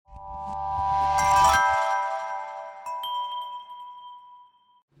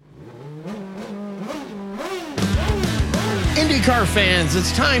INDYCAR fans,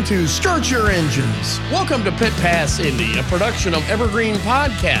 it's time to start your engines. Welcome to Pit Pass Indy, a production of Evergreen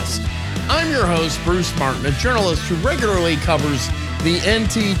Podcast. I'm your host, Bruce Martin, a journalist who regularly covers the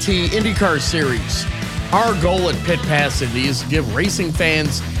NTT INDYCAR series. Our goal at Pit Pass Indy is to give racing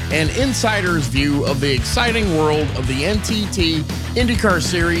fans an insider's view of the exciting world of the NTT INDYCAR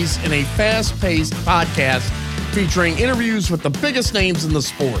series in a fast-paced podcast featuring interviews with the biggest names in the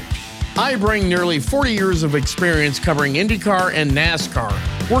sport. I bring nearly 40 years of experience covering INDYCAR and NASCAR,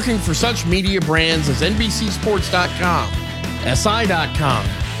 working for such media brands as NBCSports.com, SI.com,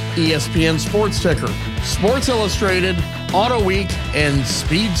 ESPN Sports Ticker, Sports Illustrated, Auto Week, and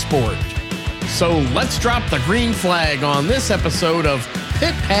Speed Sport. So let's drop the green flag on this episode of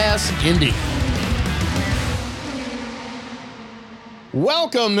Pit Pass Indy.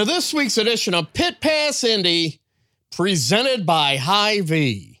 Welcome to this week's edition of Pit Pass Indy, presented by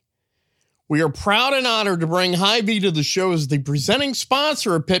Hy-Vee. We are proud and honored to bring Hy-Vee to the show as the presenting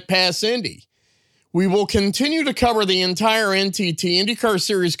sponsor of Pit Pass Indy. We will continue to cover the entire NTT INDYCAR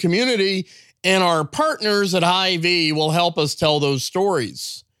Series community, and our partners at Hy-Vee will help us tell those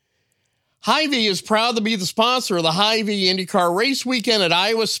stories. Hy-Vee is proud to be the sponsor of the Hy-Vee INDYCAR race weekend at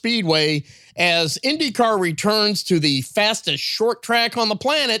Iowa Speedway as INDYCAR returns to the fastest short track on the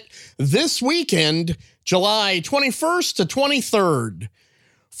planet this weekend, July 21st to 23rd.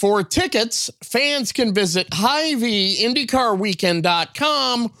 For tickets, fans can visit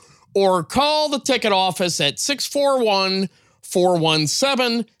HyVeeIndyCarWeekend.com or call the ticket office at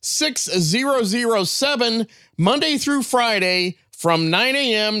 641-417-6007 Monday through Friday from 9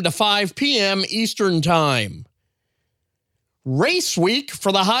 a.m. to 5 p.m. Eastern Time. Race week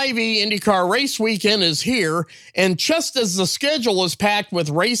for the Hy-Vee INDYCAR race weekend is here, and just as the schedule is packed with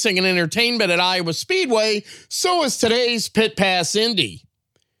racing and entertainment at Iowa Speedway, so is today's Pit Pass Indy.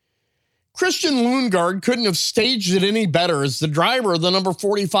 Christian Lundgaard couldn't have staged it any better as the driver of the number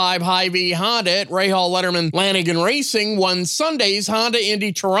 45 Hy-Vee Honda at Rahal Letterman Lanigan Racing won Sunday's Honda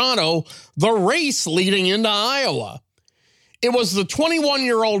Indy Toronto, the race leading into Iowa. It was the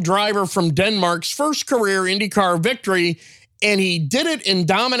 21-year-old driver from Denmark's first career INDYCAR victory, and he did it in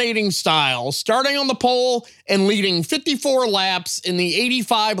dominating style, starting on the pole and leading 54 laps in the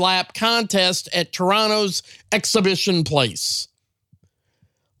 85-lap contest at Toronto's Exhibition Place.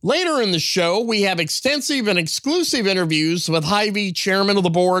 Later in the show, we have extensive and exclusive interviews with Hy-Vee Chairman of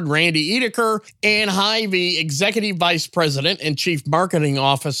the Board, Randy Edeker, and Hy-Vee Executive Vice President and Chief Marketing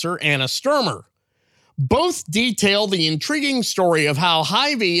Officer, Anna Stoermer. Both detail the intriguing story of how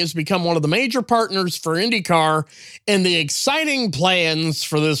Hy-Vee has become one of the major partners for INDYCAR and the exciting plans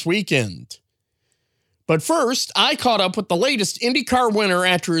for this weekend. But first, I caught up with the latest INDYCAR winner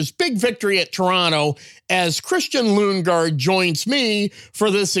after his big victory at Toronto as Christian Lundgaard joins me for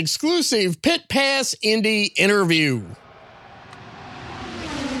this exclusive Pit Pass Indy interview.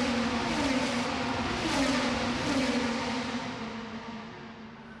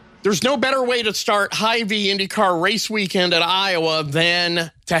 There's no better way to start Hy-Vee INDYCAR race weekend at Iowa than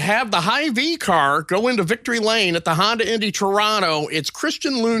to have the Hy-Vee car go into victory lane at the Honda Indy Toronto. It's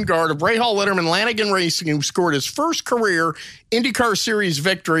Christian Lundgaard of Rahal Letterman Lanigan Racing who scored his first career INDYCAR Series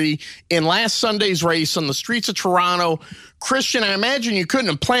victory in last Sunday's race on the streets of Toronto. Christian, I imagine you couldn't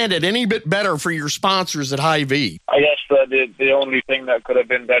have planned it any bit better for your sponsors at Hy-Vee. I guess the only thing that could have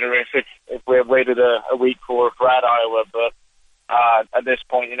been better if we had waited a week for at Iowa, but at this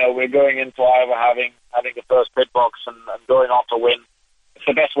point, we're going into Iowa having the first pit box and going on to win. It's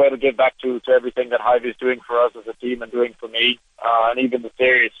the best way to give back to everything that Hy-Vee is doing for us as a team and doing for me, and even the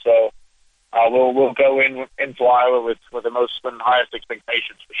series. So we'll go into Iowa with the most and highest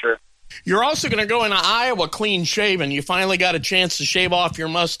expectations for sure. You're also going to go into Iowa clean shaven. You finally got a chance to shave off your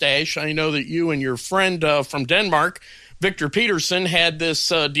mustache. I know that you and your friend from Denmark, Victor Peterson, had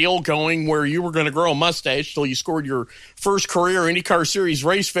this deal going where you were going to grow a mustache till you scored your first career INDYCAR Series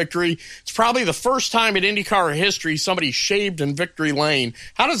race victory. It's probably the first time in INDYCAR history somebody shaved in victory lane.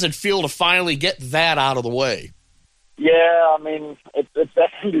 How does it feel to finally get that out of the way? Yeah, I mean, it's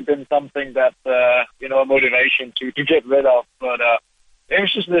definitely been something that, a motivation to get rid of. But it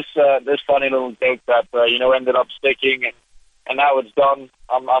was just this funny little joke that, ended up sticking, and now it's done.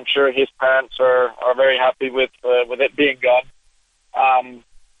 I'm sure his parents are very happy with it being gone.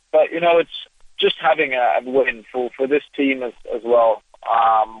 But it's just having a win for this team as well.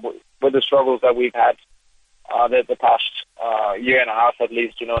 With the struggles that we've had the past year and a half at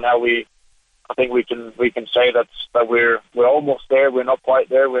least, now I think we can say that we're almost there. We're not quite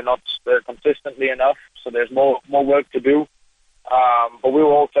there. We're not there consistently enough. So there's more work to do. But we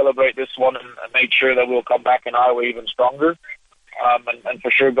will all celebrate this one and make sure that we'll come back in Iowa even stronger. And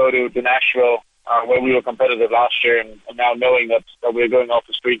for sure go to Nashville where we were competitive last year, and now knowing that we're going off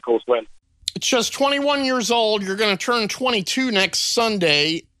a street course win. It's just 21 years old. You're going to turn 22 next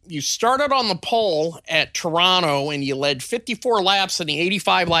Sunday. You started on the pole at Toronto and you led 54 laps in the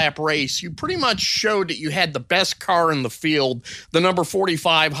 85-lap race. You pretty much showed that you had the best car in the field, the number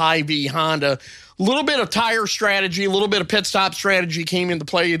 45 Hy-Vee Honda. A little bit of tire strategy, a little bit of pit stop strategy came into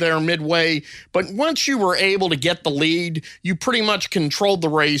play there midway. But once you were able to get the lead, you pretty much controlled the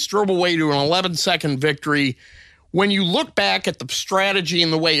race, drove away to an 11-second victory. When you look back at the strategy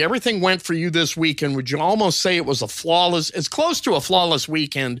and the way everything went for you this weekend, would you almost say it was as close to a flawless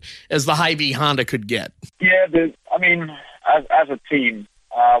weekend as the Hy-Vee Honda could get? Yeah, as a team,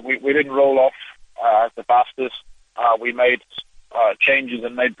 we didn't roll off as the fastest. We made changes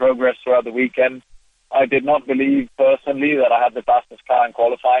and made progress throughout the weekend. I did not believe personally that I had the fastest car in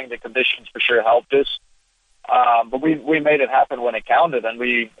qualifying. The conditions for sure helped us. But we made it happen when it counted, and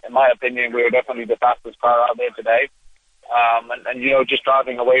in my opinion, we were definitely the fastest car out there today. And just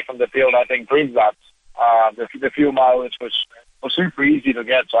driving away from the field, I think proves that. The fuel mileage was super easy to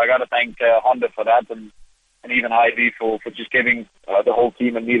get, so I got to thank Honda for that, and even Hy-Vee for just giving the whole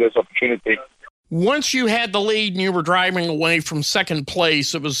team and me this opportunity. Once you had the lead and you were driving away from second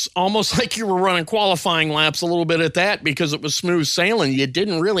place, it was almost like you were running qualifying laps a little bit at that because it was smooth sailing. You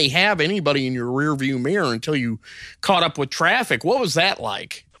didn't really have anybody in your rearview mirror until you caught up with traffic. What was that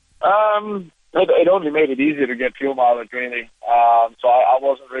like? It only made it easier to get fuel mileage, really. So I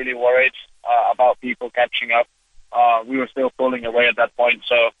wasn't really worried about people catching up. We were still pulling away at that point.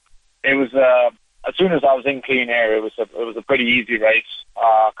 So it was, as soon as I was in clean air, it was a pretty easy race,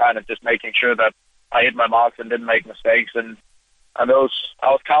 kind of just making sure that I hit my marks and didn't make mistakes. And I was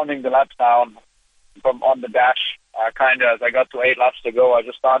counting the laps down from on the dash, kind of as I got to 8 laps to go. I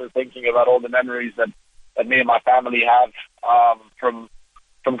just started thinking about all the memories that me and my family have from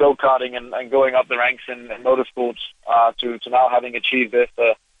go-karting and going up the ranks in motorsports to now having achieved this.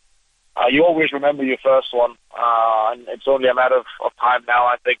 You always remember your first one, and it's only a matter of time now,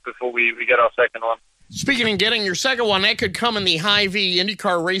 I think, before we get our second one. Speaking of getting your second one, that could come in the Hy-Vee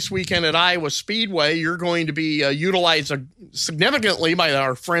IndyCar race weekend at Iowa Speedway. You're going to be utilized significantly by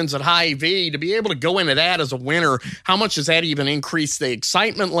our friends at Hy-Vee to be able to go into that as a winner. How much does that even increase the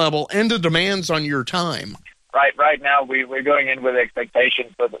excitement level and the demands on your time? Right now, we're going in with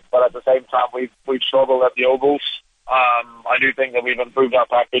expectations, but at the same time, we've struggled at the ovals. I do think that we've improved our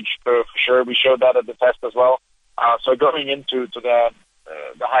package for sure. We showed that at the test as well. So going into the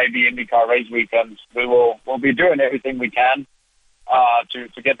Hy-Vee IndyCar race weekend, we'll be doing everything we can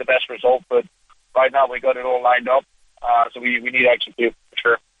to get the best result. But right now, we got it all lined up, so we need to execute for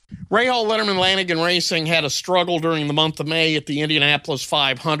sure. Rahal Letterman Lanigan Racing had a struggle during the month of May at the Indianapolis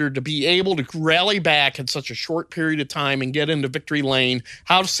 500 to be able to rally back in such a short period of time and get into victory lane.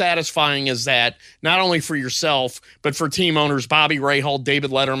 How satisfying is that, not only for yourself, but for team owners Bobby Rahal,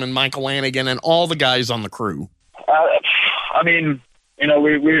 David Letterman, Michael Lanigan, and all the guys on the crew? We're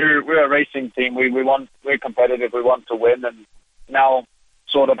a racing team. We're competitive. We want to win, and now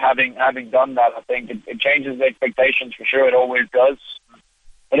sort of having done that, I think it changes the expectations for sure. It always does.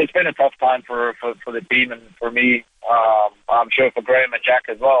 But it's been a tough time for the team and for me. I'm sure for Graham and Jack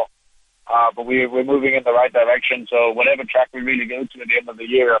as well. But we're moving in the right direction. So whatever track we really go to at the end of the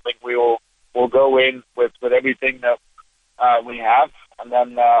year, I think we'll go in with everything that we have, and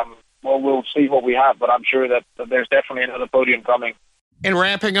then we'll see what we have. But I'm sure that there's definitely another podium coming. And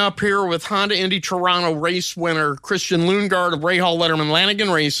wrapping up here with Honda Indy Toronto race winner Christian Lundgaard of Rahal Letterman Lanigan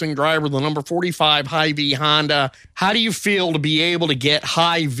Racing, driver of the number 45 Hy-Vee Honda. How do you feel to be able to get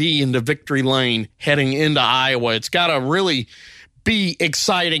Hy-Vee into victory lane heading into Iowa? It's got to really be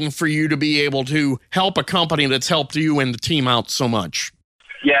exciting for you to be able to help a company that's helped you and the team out so much.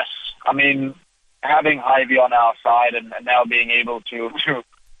 Yes. Having Hy-Vee on our side and now being able to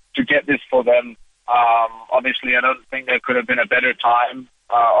get this for them, obviously, I don't think there could have been a better time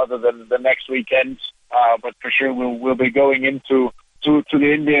other than the next weekend. But for sure, we'll be going into the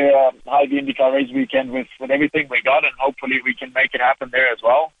Hy-Vee IndyCar race weekend with everything we got, and hopefully we can make it happen there as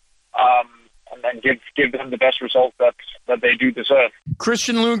well, and then give them the best result that they do deserve.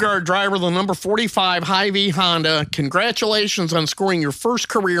 Christian Lundgaard, driver of the number 45 Hy-Vee Honda, congratulations on scoring your first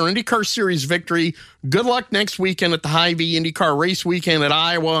career IndyCar Series victory. Good luck next weekend at the Hy-Vee IndyCar race weekend at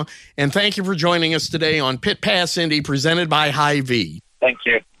Iowa, and thank you for joining us today on Pit Pass Indy, presented by Hy-Vee. Thank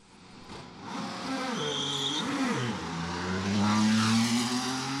you.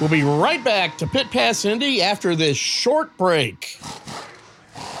 We'll be right back to Pit Pass Indy after this short break.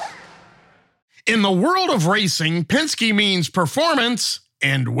 In the world of racing, Penske means performance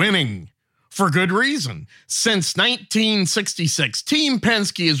and winning. For good reason. Since 1966, Team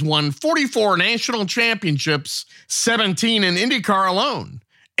Penske has won 44 national championships, 17 in INDYCAR alone.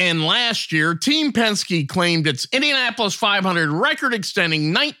 And last year, Team Penske claimed its Indianapolis 500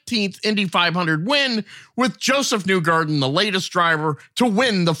 record-extending 19th Indy 500 win, with Joseph Newgarden the latest driver to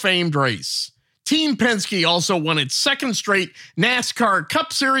win the famed race. Team Penske also won its second straight NASCAR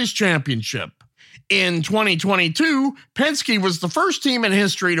Cup Series championship. In 2022, Penske was the first team in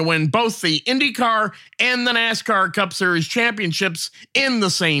history to win both the INDYCAR and the NASCAR Cup Series championships in the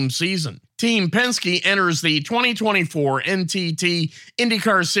same season. Team Penske enters the 2024 NTT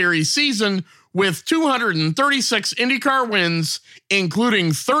INDYCAR Series season with 236 INDYCAR wins,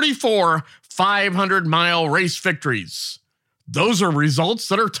 including 34 500-mile race victories. Those are results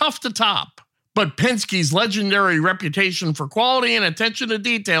that are tough to top. But Penske's legendary reputation for quality and attention to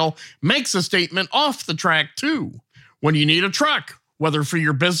detail makes a statement off the track, too. When you need a truck, whether for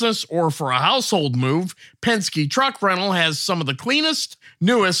your business or for a household move, Penske Truck Rental has some of the cleanest,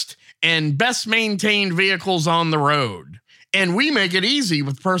 newest, and best-maintained vehicles on the road. And we make it easy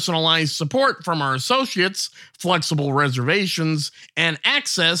with personalized support from our associates, flexible reservations, and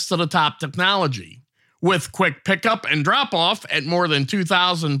access to the top technology. With quick pickup and drop-off at more than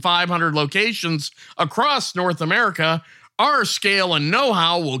 2,500 locations across North America, our scale and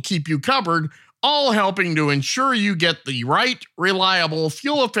know-how will keep you covered, all helping to ensure you get the right, reliable,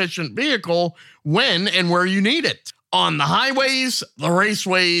 fuel-efficient vehicle when and where you need it. On the highways, the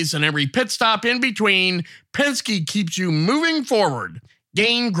raceways, and every pit stop in between, Penske keeps you moving forward.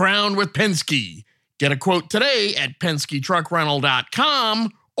 Gain ground with Penske. Get a quote today at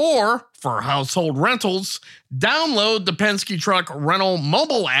PenskeTruckRental.com. Or, for household rentals, download the Penske Truck Rental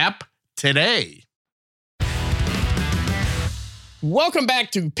mobile app today. Welcome back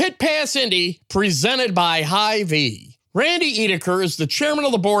to Pit Pass Indy, presented by Hy-Vee. Randy Edeker is the chairman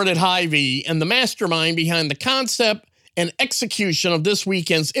of the board at Hy-Vee and the mastermind behind the concept and execution of this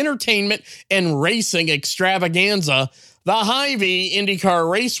weekend's entertainment and racing extravaganza, the Hy-Vee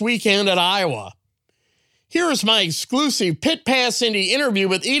INDYCAR Race Weekend at Iowa. Here is my exclusive Pit Pass Indy interview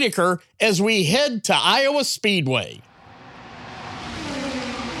with Edeker as we head to Iowa Speedway.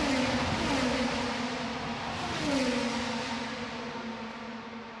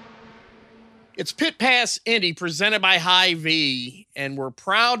 It's Pit Pass Indy presented by Hy-Vee, and we're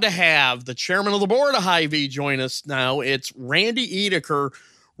proud to have the chairman of the board of Hy-Vee join us now. It's Randy Edeker.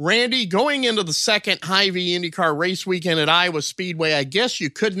 Randy, going into the second Hy-Vee INDYCAR race weekend at Iowa Speedway, I guess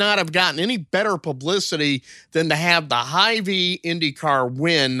you could not have gotten any better publicity than to have the Hy-Vee INDYCAR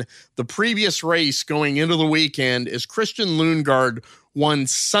win the previous race going into the weekend as Christian Lundgaard won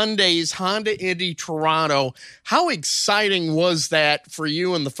Sunday's Honda Indy Toronto. How exciting was that for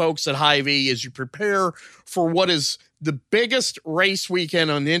you and the folks at Hy-Vee as you prepare for what is the biggest race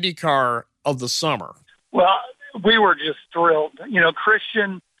weekend on INDYCAR of the summer? Well, we were just thrilled. You know,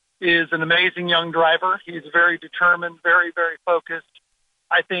 Christian is an amazing young driver. He's very determined, very, very focused.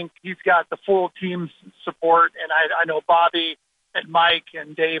 I think he's got the full team's support, and I know Bobby and Mike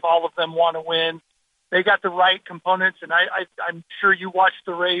and Dave, all of them want to win. They got the right components, and I'm sure you watched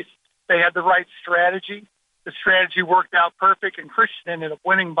the race. They had the right strategy. The strategy worked out perfect, and Christian ended up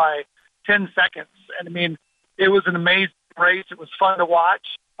winning by 10 seconds. And, I mean, it was an amazing race. It was fun to watch.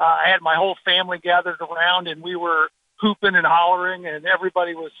 I had my whole family gathered around, and we were hooping and hollering, and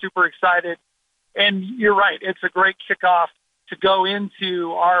everybody was super excited. And you're right, it's a great kickoff to go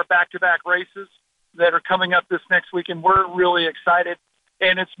into our back-to-back races that are coming up this next weekend. We're really excited,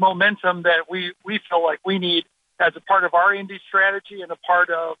 and it's momentum that we feel like we need as a part of our Indy strategy and a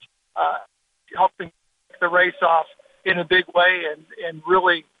part of helping the race off in a big way, and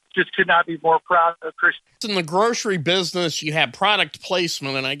really just could not be more proud of Christian. In the grocery business, you have product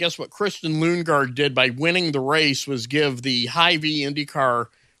placement, and I guess what Christian Lundgaard did by winning the race was give the Hy-Vee INDYCAR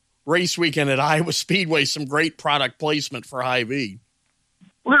race weekend at Iowa Speedway some great product placement for Hy-Vee.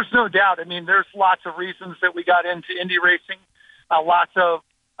 Well, there's no doubt. I mean, there's lots of reasons that we got into Indy racing, lots of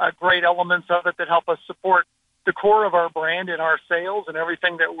great elements of it that help us support the core of our brand and our sales and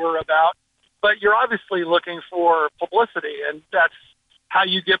everything that we're about. But you're obviously looking for publicity, and that's how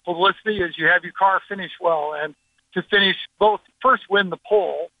you get publicity is you have your car finish well, and to finish both, first win the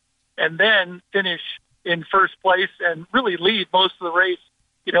pole and then finish in first place and really lead most of the race.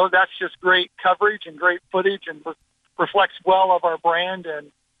 You know, that's just great coverage and great footage and reflects well of our brand.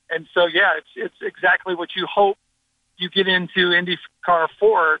 And so, yeah, it's exactly what you hope you get into INDYCAR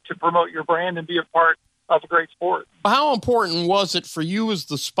for, to promote your brand and be a part of a great sport. How important was it for you as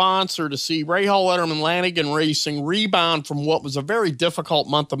the sponsor to see Rahal Letterman Lanigan Racing rebound from what was a very difficult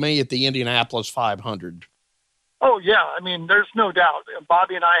month of May at the Indianapolis 500? Oh, yeah. I mean, there's no doubt.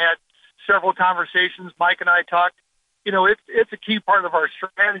 Bobby and I had several conversations. Mike and I talked. It's a key part of our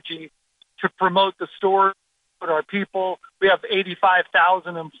strategy to promote the store, our people. We have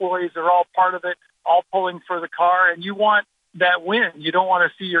 85,000 employees. They're all part of it, all pulling for the car, and you want that win. You don't want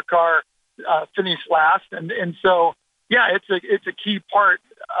to see your car finish last, and so it's a key part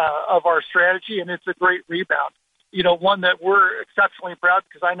of our strategy, and it's a great rebound. One that we're exceptionally proud,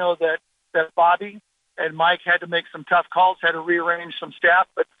 because I know that Bobby and Mike had to make some tough calls, had to rearrange some staff,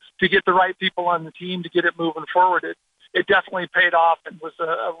 but to get the right people on the team to get it moving forward, it definitely paid off and was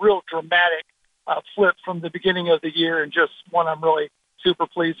a real dramatic flip from the beginning of the year, and just one I'm really super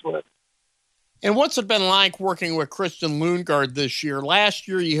pleased with. And what's it been like working with Christian Lundgaard this year? Last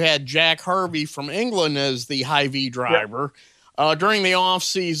year, you had Jack Harvey from England as the Hy-Vee driver. Yep. During the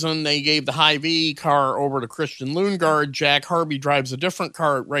off-season, they gave the Hy-Vee car over to Christian Lundgaard. Jack Harvey drives a different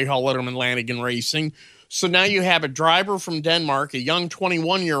car at Ray Hall Letterman Lanigan Racing. So now you have a driver from Denmark, a young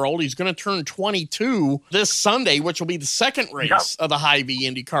 21-year-old. He's going to turn 22 this Sunday, which will be the second race of the Hy-Vee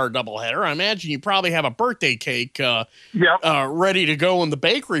INDYCAR doubleheader. I imagine you probably have a birthday cake ready to go in the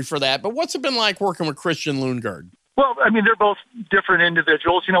bakery for that. But what's it been like working with Christian Lundgaard? Well, I mean, they're both different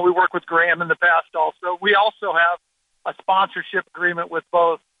individuals. We worked with Graham in the past also. We also have a sponsorship agreement with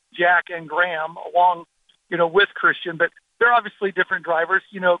both Jack and Graham along, with Christian. But they're obviously different drivers.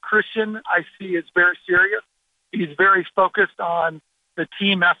 Christian, I see, is very serious. He's very focused on the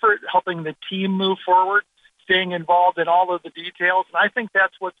team effort, helping the team move forward, staying involved in all of the details. And I think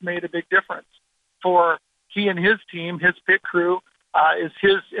that's what's made a big difference for he and his team, his pit crew, is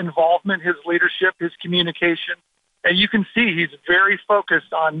his involvement, his leadership, his communication. And you can see he's very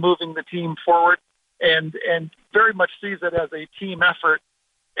focused on moving the team forward and very much sees it as a team effort.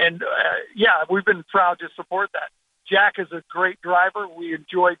 And, we've been proud to support that. Jack is a great driver. We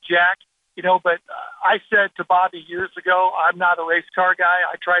enjoy Jack, but I said to Bobby years ago, I'm not a race car guy.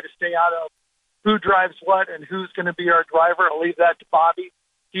 I try to stay out of who drives what and who's going to be our driver. I'll leave that to Bobby.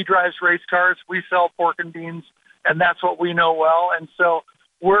 He drives race cars. We sell pork and beans, and that's what we know well. And so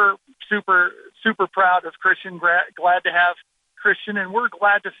we're super, super proud of Christian, glad to have Christian, and we're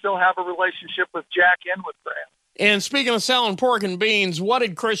glad to still have a relationship with Jack and with Graham. And speaking of selling pork and beans, what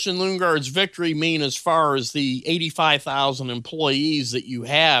did Christian Lundgaard's victory mean as far as the 85,000 employees that you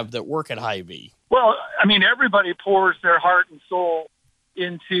have that work at Hy-Vee? Well, I mean, everybody pours their heart and soul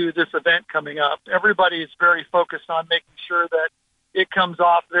into this event coming up. Everybody is very focused on making sure that it comes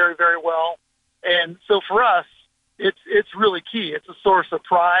off very, very well. And so for us, it's really key. It's a source of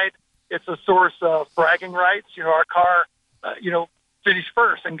pride. It's a source of bragging rights. Our car, finished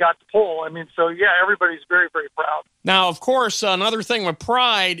first and got the pole. I mean, so everybody's very, very proud. Now, of course, another thing with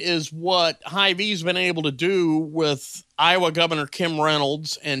pride is what Hy-Vee's been able to do with Iowa Governor Kim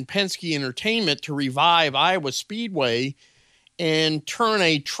Reynolds and Penske Entertainment to revive Iowa Speedway and turn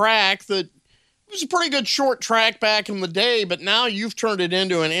a track that was a pretty good short track back in the day, but now you've turned it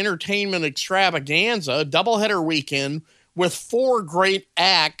into an entertainment extravaganza, a doubleheader weekend with 4 great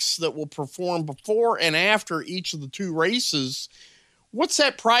acts that will perform before and after each of the 2 races. What's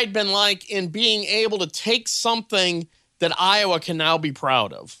that pride been like in being able to take something that Iowa can now be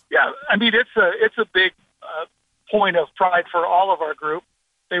proud of? Yeah, I mean, it's a big point of pride for all of our group.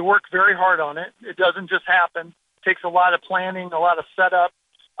 They work very hard on it. It doesn't just happen. It takes a lot of planning, a lot of setup.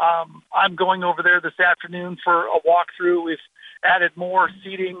 I'm going over there this afternoon for a walkthrough. We've added more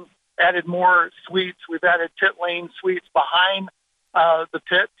seating, added more suites. We've added pit lane suites behind the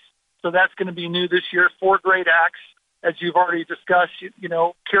pits. So that's going to be new this year. 4 great acts. As you've already discussed,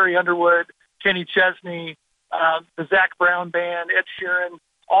 Carrie Underwood, Kenny Chesney, the Zach Brown Band, Ed Sheeran,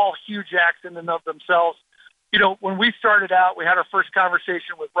 all huge acts in and of themselves. When we started out, we had our first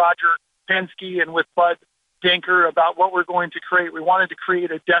conversation with Roger Penske and with Bud Denker about what we're going to create. We wanted to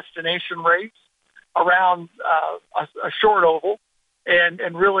create a destination race around a short oval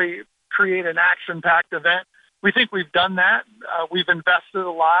and really create an action-packed event. We think we've done that. We've invested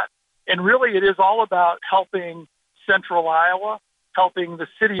a lot. And really it is all about helping Central Iowa, helping the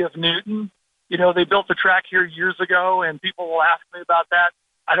city of Newton. They built the track here years ago, and people will ask me about that.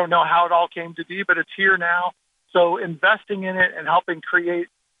 I don't know how it all came to be, but it's here now. So investing in it and helping create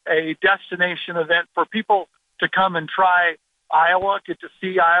a destination event for people to come and try Iowa, get to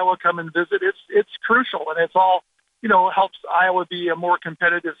see Iowa, come and visit, it's crucial, and it's all, helps Iowa be a more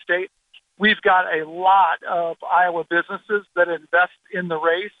competitive state. We've got a lot of Iowa businesses that invest in the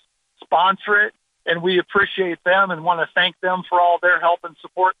race, sponsor it, and we appreciate them and want to thank them for all their help and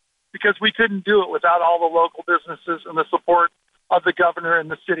support, because we couldn't do it without all the local businesses and the support of the governor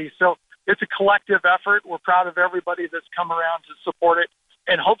and the city. So it's a collective effort. We're proud of everybody that's come around to support it,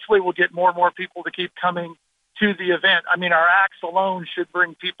 and hopefully we'll get more and more people to keep coming to the event. I mean, our acts alone should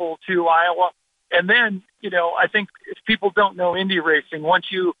bring people to Iowa. And then, I think if people don't know Indy racing, once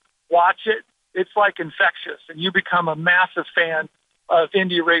you watch it, it's like infectious, and you become a massive fan of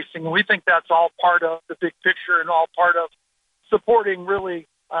Indy racing. And we think that's all part of the big picture and all part of supporting really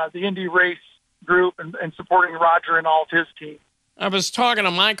the Indy race group and supporting Roger and all of his team. I was talking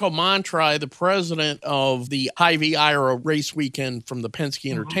to Michael Montry, the president of the Hy-Vee Iowa race weekend from the Penske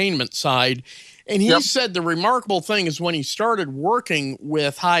Entertainment side, and he said the remarkable thing is when he started working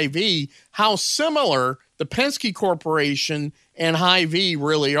with Hy-Vee, how similar the Penske Corporation and Hy-Vee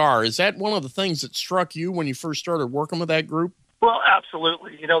really are. Is that one of the things that struck you when you first started working with that group? Well,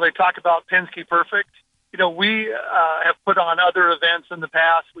 absolutely. They talk about Penske Perfect. We have put on other events in the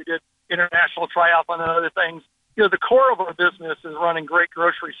past. We did international triathlon and other things. The core of our business is running great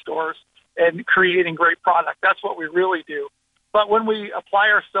grocery stores and creating great product. That's what we really do. But when we apply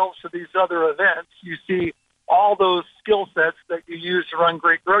ourselves to these other events, you see all those skill sets that you use to run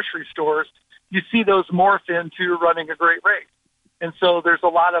great grocery stores, you see those morph into running a great race. And so there's a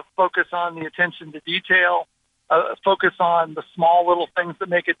lot of focus on the attention to detail, focus on the small little things that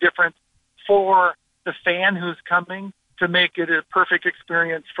make a difference for the fan who's coming to make it a perfect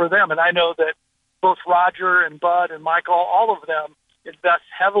experience for them. And I know that both Roger and Bud and Michael, all of them invest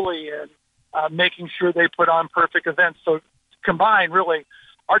heavily in making sure they put on perfect events. So combined, really,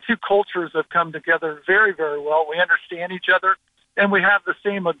 our two cultures have come together very, very well. We understand each other, and we have the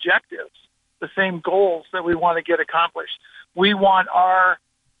same objectives, the same goals that we want to get accomplished. We want our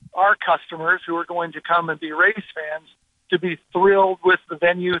customers who are going to come and be race fans to be thrilled with the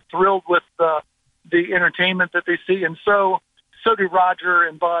venue, thrilled with the entertainment that they see. And so do Roger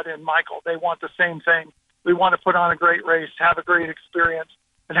and Bud and Michael. They want the same thing. We want to put on a great race, have a great experience,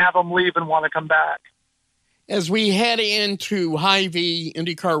 and have them leave and want to come back. As we head into Hy-Vee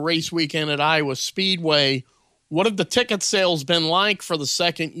IndyCar race weekend at Iowa Speedway, what have the ticket sales been like for the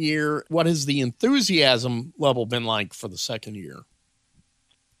second year? What has the enthusiasm level been like for the second year?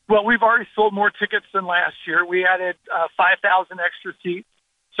 Well, we've already sold more tickets than last year. We added 5,000 extra seats,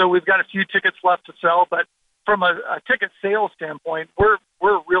 so we've got a few tickets left to sell. But from a ticket sales standpoint, we're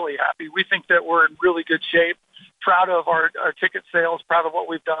really happy. We think that we're in really good shape, proud of our ticket sales, proud of what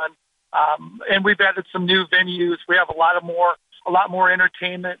we've done. And we've added some new venues. We have a lot more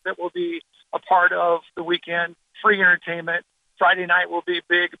entertainment that will be a part of the weekend, free entertainment. Friday night will be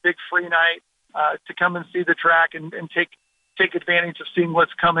big free night to come and see the track and take advantage of seeing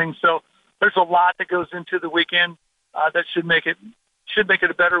what's coming. So there's a lot that goes into the weekend that should make it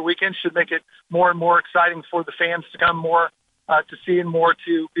a better weekend, should make it more and more exciting for the fans to come more to see and more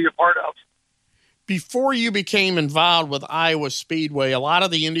to be a part of. Before you became involved with Iowa Speedway, a lot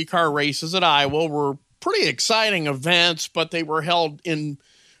of the IndyCar races at Iowa were pretty exciting events, but they were held in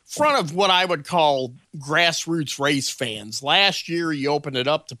front of what I would call grassroots race fans. Last year, you opened it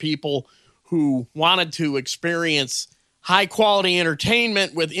up to people who wanted to experience high-quality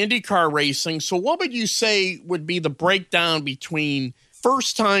entertainment with IndyCar racing. So what would you say would be the breakdown between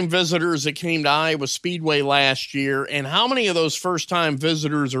first-time visitors that came to Iowa Speedway last year, and how many of those first-time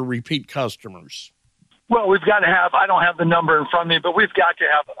visitors are repeat customers? Well, we've got to have, I don't have the number in front of me, but we've got to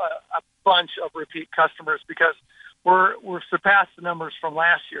have a bunch of repeat customers because we're surpassed the numbers from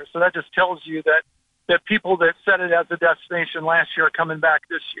last year. So that just tells you that people that set it as a destination last year are coming back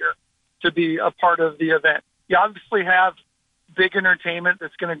this year to be a part of the event. You obviously have big entertainment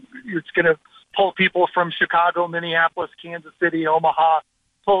it's going to pull people from Chicago, Minneapolis, Kansas City, Omaha,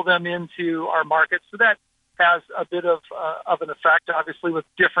 pull them into our market. So that has a bit of an effect, obviously, with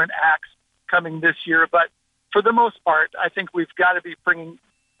different acts coming this year. But for the most part, I think we've got to be bringing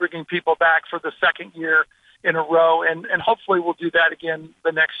people back for the second year in a row, and hopefully we'll do that again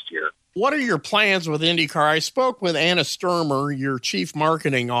the next year. What are your plans with IndyCar? I spoke with Anna Stoermer, your chief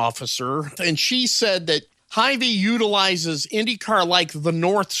marketing officer, and she said that Hy-Vee utilizes IndyCar like the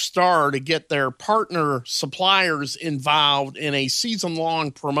North Star to get their partner suppliers involved in a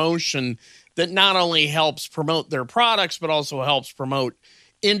season-long promotion that not only helps promote their products, but also helps promote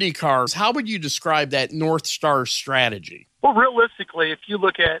IndyCars. How would you describe that North Star strategy? Well, realistically, if you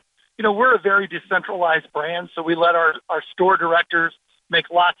look at, we're a very decentralized brand, so we let our store directors make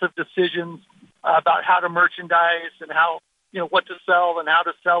lots of decisions about how to merchandise and how, what to sell and how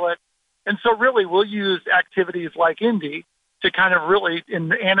to sell it. And so really we'll use activities like Indy to kind of really,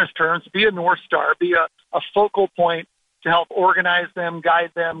 in Anna's terms, be a North Star, be a focal point to help organize them,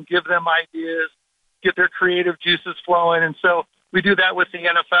 guide them, give them ideas, get their creative juices flowing. And so we do that with the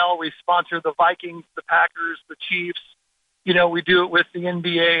NFL. We sponsor the Vikings, the Packers, the Chiefs. We do it with the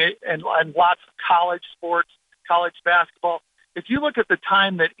NBA and lots of college sports, college basketball. If you look at the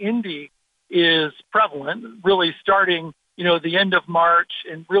time that Indy is prevalent, really starting, the end of March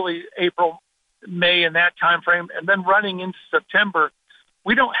and really April, May in that time frame, and then running into September.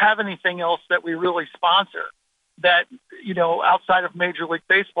 We don't have anything else that we really sponsor that, outside of Major League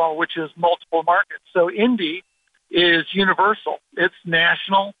Baseball, which is multiple markets. So Indy is universal. It's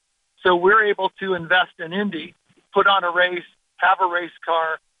national. So we're able to invest in Indy, put on a race, have a race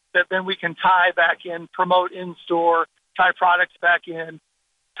car that then we can tie back in, promote in-store, tie products back in,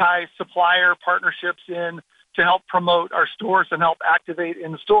 tie supplier partnerships in to help promote our stores and help activate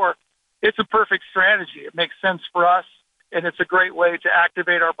in the store. It's a perfect strategy. It makes sense for us, and it's a great way to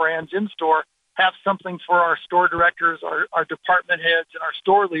activate our brands in store, have something for our store directors, our department heads, and our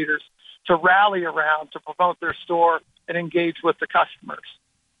store leaders to rally around to promote their store and engage with the customers.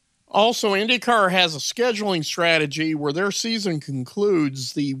 Also, INDYCAR has a scheduling strategy where their season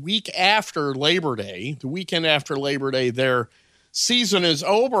concludes the week after Labor Day. The weekend after Labor Day, their season is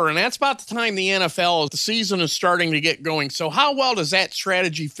over, and that's about the time the NFL, the season is starting to get going. So how well does that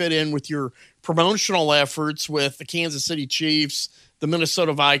strategy fit in with your promotional efforts with the Kansas City Chiefs, the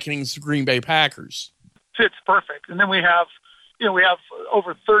Minnesota Vikings, the Green Bay Packers? Fits perfect. And then we have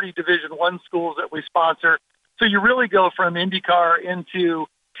over 30 Division I schools that we sponsor. So you really go from INDYCAR into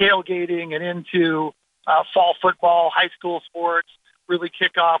tailgating and into fall football, high school sports, really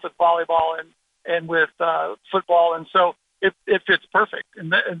kick off with volleyball and with football. And so it fits perfect.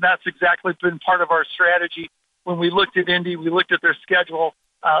 And that's exactly been part of our strategy. When we looked at Indy, we looked at their schedule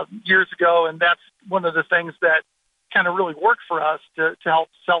years ago, and that's one of the things that kind of really worked for us to help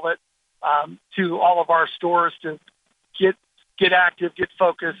sell it to all of our stores to get active, get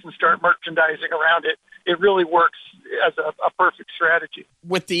focused, and start merchandising around it. It really works as a perfect strategy.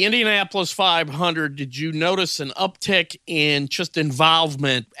 With the Indianapolis 500, did you notice an uptick in just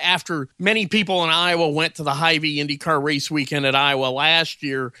involvement after many people in Iowa went to the Hy-Vee INDYCAR race weekend at Iowa last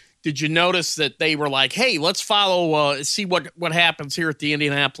year? Did you notice that they were like, hey, let's follow, see what happens here at the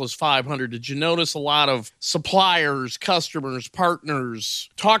Indianapolis 500? Did you notice a lot of suppliers, customers, partners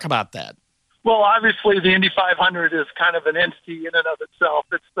talk about that? Well, obviously, the Indy 500 is kind of an entity in and of itself.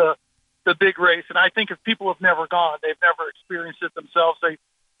 It's the big race, and I think if people have never gone, they've never experienced it themselves.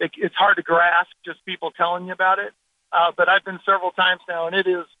 It's hard to grasp just people telling you about it. But I've been several times now, and it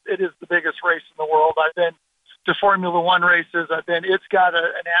is the biggest race in the world. I've been to Formula One races. It's got an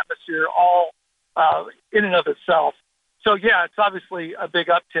atmosphere all in and of itself. So yeah, it's obviously a big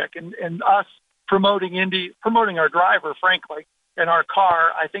uptick, and us promoting Indy, promoting our driver, frankly, and our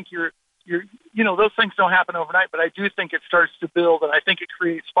car. I think those things don't happen overnight, but I do think it starts to build, and I think it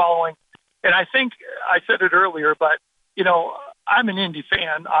creates following. And I think I said it earlier, but, I'm an Indy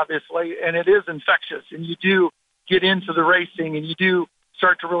fan, obviously, and it is infectious, and you do get into the racing, and you do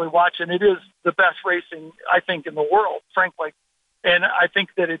start to really watch, and it is the best racing, I think, in the world, frankly. And I think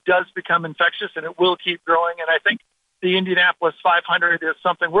that it does become infectious, and it will keep growing, and I think the Indianapolis 500 is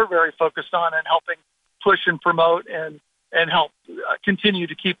something we're very focused on and helping push and promote and help continue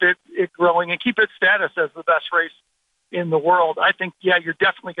to keep it growing and keep its status as the best race in the world. I think, you're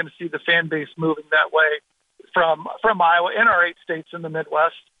definitely going to see the fan base moving that way from Iowa and our 8 states in the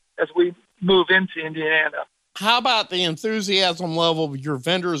Midwest as we move into Indiana. How about the enthusiasm level of your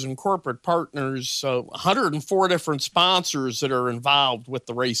vendors and corporate partners? So 104 different sponsors that are involved with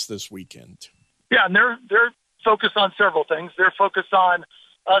the race this weekend. Yeah, and they're focused on several things. They're focused on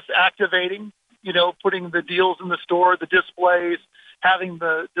us activating, putting the deals in the store, the displays, having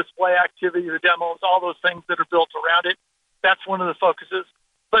the display activity, the demos, all those things that are built around it. That's one of the focuses.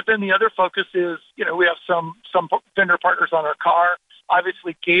 But then the other focus is, we have some vendor partners on our car.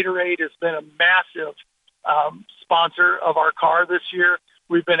 Obviously, Gatorade has been a massive sponsor of our car this year.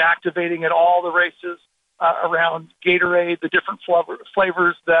 We've been activating at all the races around Gatorade, the different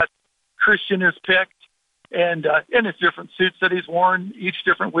flavors that Christian has picked. And his different suits that he's worn each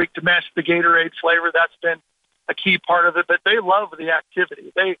different week to match the Gatorade flavor. That's been a key part of it. But they love the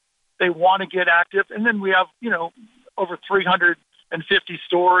activity. They want to get active. And then we have, over 350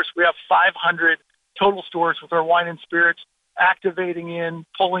 stores. We have 500 total stores with our wine and spirits, activating in,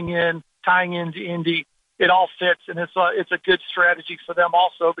 pulling in, tying into Indy. It all fits, and it's a good strategy for them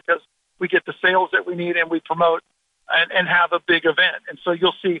also because we get the sales that we need and we promote and have a big event. And so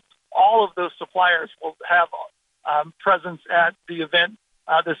you'll see all of those suppliers will have presence at the event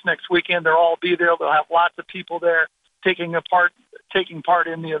this next weekend. They'll all be there. They'll have lots of people there taking part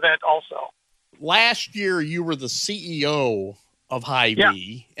in the event also. Last year, you were the CEO of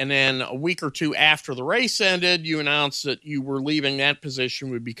Hy-Vee, and then a week or two after the race ended, you announced that you were leaving that position,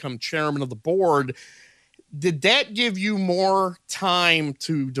 would become chairman of the board. Did that give you more time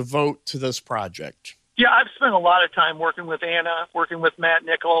to devote to this project? Yeah, I've spent a lot of time working with Anna, working with Matt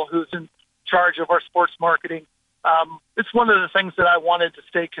Nickel, who's in charge of our sports marketing. It's one of the things that I wanted to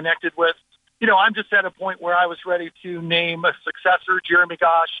stay connected with. I'm just at a point where I was ready to name a successor. Jeremy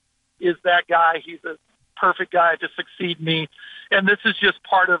Gosh is that guy. He's a perfect guy to succeed me. And this is just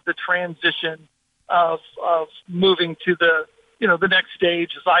part of the transition of moving to the next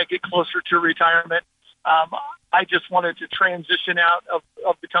stage as I get closer to retirement. I just wanted to transition out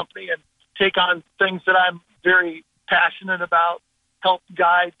of the company and take on things that I'm very passionate about, help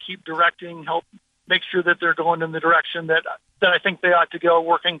guide, keep directing, help make sure that they're going in the direction that I think they ought to go,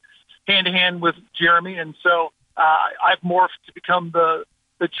 working hand in hand with Jeremy. And so I've morphed to become the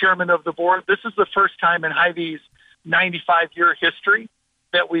chairman of the board. This is the first time in Hy-Vee's 95-year history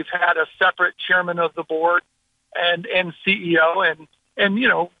that we've had a separate chairman of the board and CEO. And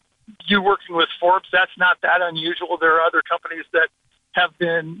you working with Forbes, that's not that unusual. There are other companies that have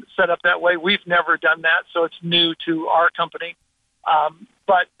been set up that way. We've never done that, so it's new to our company.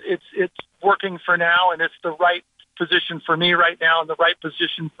 But it's working for now, and it's the right position for me right now and the right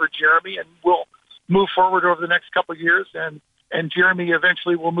position for Jeremy. And we'll move forward over the next couple of years. And Jeremy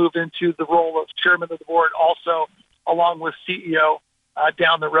eventually will move into the role of chairman of the board also, along with CEO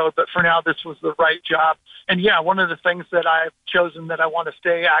down the road. But for now, this was the right job. And yeah, one of the things that I've chosen that I want to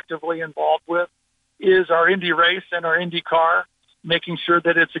stay actively involved with is our Indy race and our INDYCAR, making sure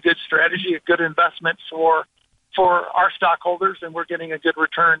that it's a good strategy, a good investment for our stockholders, and we're getting a good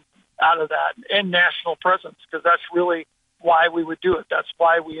return out of that, and national presence, because that's really why we would do it. That's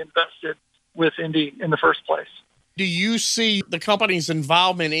why we invested with Indy in the first place. Do you see the company's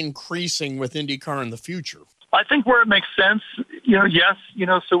involvement increasing with INDYCAR in the future? I think where it makes sense, yes.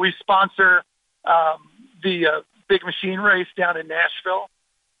 So we sponsor the Big Machine race down in Nashville.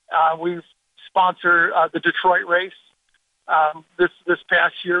 We sponsor the Detroit race. This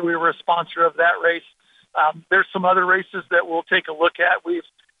past year, we were a sponsor of that race. There's some other races that we'll take a look at. We've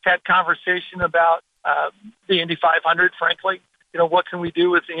had conversation about the Indy 500, frankly. What can we do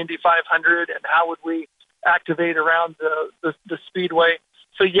with the Indy 500 and how would we activate around the speedway?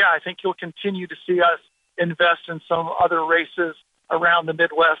 So, yeah, I think you'll continue to see us invest in some other races around the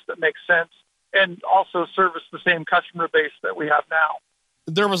Midwest that make sense and also service the same customer base that we have now.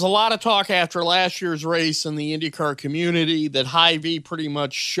 There was a lot of talk after last year's race in the INDYCAR community that Hy-Vee pretty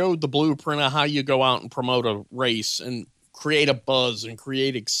much showed the blueprint of how you go out and promote a race and create a buzz and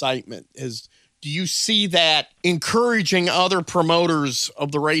create excitement. Do you see that encouraging other promoters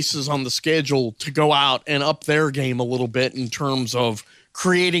of the races on the schedule to go out and up their game a little bit in terms of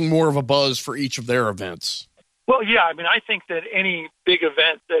creating more of a buzz for each of their events? Well, yeah, I think that any big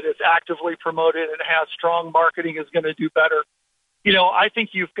event that is actively promoted and has strong marketing is going to do better. I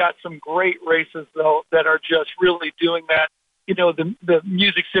think you've got some great races, though, that are just really doing that. The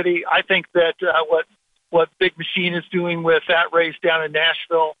Music City, I think that what Big Machine is doing with that race down in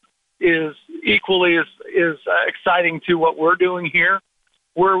Nashville is equally as exciting to what we're doing here.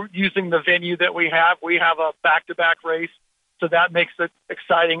 We're using the venue that we have. We have a back-to-back race, so that makes it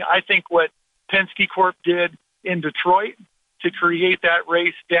exciting. I think what Penske Corp did in Detroit to create that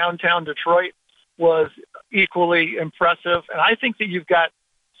race downtown Detroit was equally impressive. And I think that you've got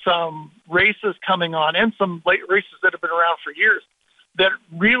some races coming on and some late races that have been around for years that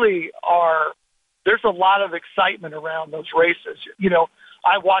really are, there's a lot of excitement around those races.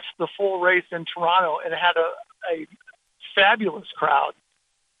 I watched the full race in Toronto and it had a fabulous crowd,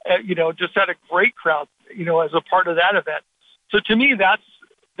 just had a great crowd, as a part of that event. So to me,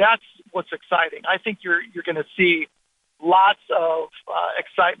 that's what's exciting. I think you're going to see lots of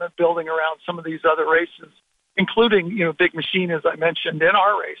excitement building around some of these other races, including, Big Machine, as I mentioned, in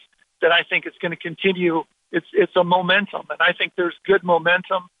our race, that I think it's going to continue. It's a momentum, and I think there's good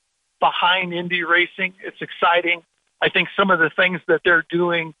momentum behind Indy racing. It's exciting. I think some of the things that they're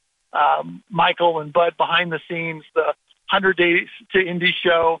doing, Michael and Bud behind the scenes, the 100 Days to Indy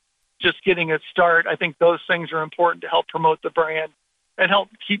show, just getting its start, I think those things are important to help promote the brand and help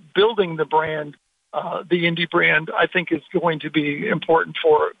keep building the brand. The Indy brand, I think, is going to be important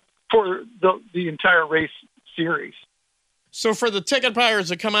for the entire race series. So for the ticket buyers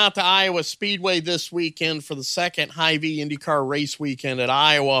that come out to Iowa Speedway this weekend for the second Hy-Vee INDYCAR race weekend at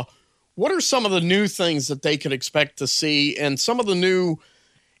Iowa, what are some of the new things that they could expect to see and some of the new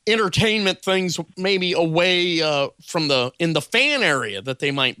entertainment things maybe away in the fan area that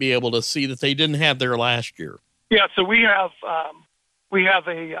they might be able to see that they didn't have there last year? Yeah, so we have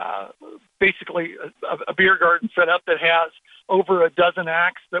basically a beer garden set up that has over a dozen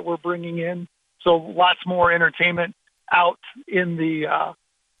acts that we're bringing in. So lots more entertainment out in the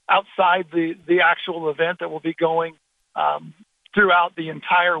outside the actual event that will be going throughout the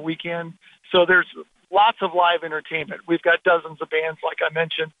entire weekend. So there's lots of live entertainment. We've got dozens of bands, like I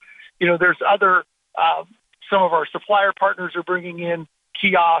mentioned. there's other, some of our supplier partners are bringing in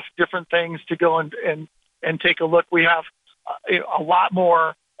kiosks, different things to go and take a look. We have a lot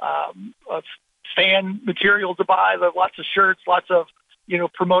more of fan material to buy, lots of shirts, lots of,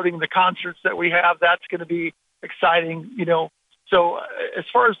 promoting the concerts that we have. That's going to be exciting, So as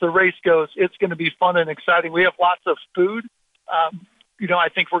far as the race goes, it's going to be fun and exciting. We have lots of food. I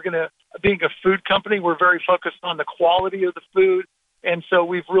think being a food company, we're very focused on the quality of the food. And so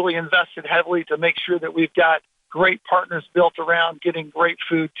we've really invested heavily to make sure that we've got great partners built around getting great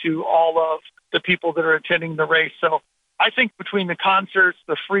food to all of the people that are attending the race. So I think between the concerts,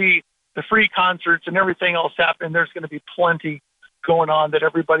 the free concerts, and everything else happening, there's going to be plenty going on that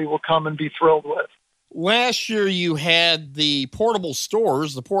everybody will come and be thrilled with. Last year, you had the portable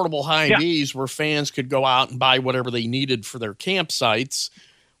stores, the portable Hy-Vees, where fans could go out and buy whatever they needed for their campsites.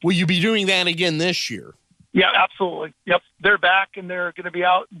 Will you be doing that again this year? Yeah, absolutely. Yep. They're back, and they're going to be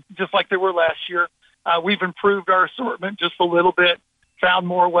out just like they were last year. We've improved our assortment just a little bit, found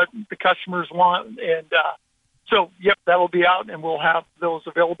more what the customers want. And that'll be out, and we'll have those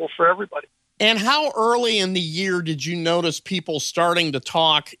available for everybody. And how early in the year did you notice people starting to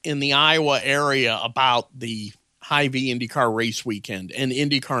talk in the Iowa area about the Hy-Vee INDYCAR race weekend, and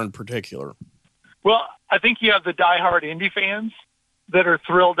INDYCAR in particular? Well, I think you have the diehard Indy fans that are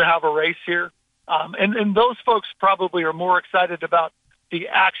thrilled to have a race here. And those folks probably are more excited about the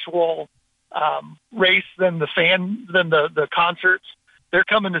actual race than the concerts. They're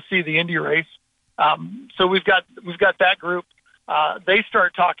coming to see the Indy race. So we've got that group. They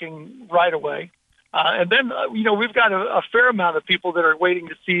start talking right away. And then, we've got a fair amount of people that are waiting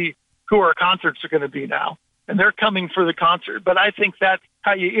to see who our concerts are going to be now. And they're coming for the concert. But I think that's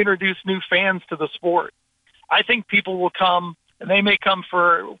how you introduce new fans to the sport. I think people will come, and they may come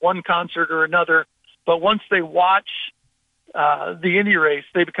for one concert or another. But once they watch the Indy race,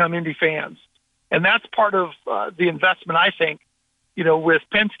 they become Indy fans. And that's part of the investment, I think, with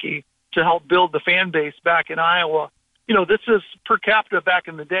Penske to help build the fan base back in Iowa. This is per capita back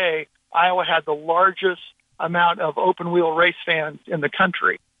in the day. Iowa had the largest amount of open wheel race fans in the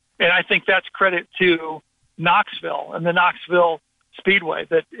country. And I think that's credit to Knoxville and the Knoxville Speedway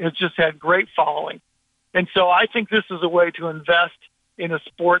that has just had great following. And so I think this is a way to invest in a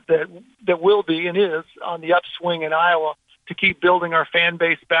sport that will be and is on the upswing in Iowa to keep building our fan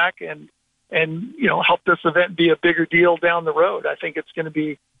base back and help this event be a bigger deal down the road. I think it's going to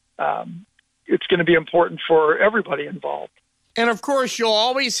be important for everybody involved. And of course, you'll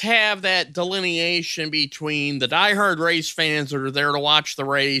always have that delineation between the diehard race fans that are there to watch the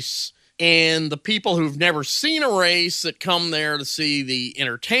race and the people who've never seen a race that come there to see the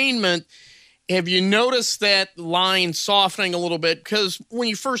entertainment. Have you noticed that line softening a little bit? Because when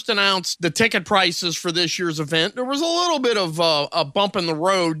you first announced the ticket prices for this year's event, there was a little bit of a bump in the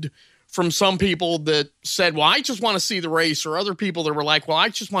road from some people that said, well, I just want to see the race, or other people that were like, well, I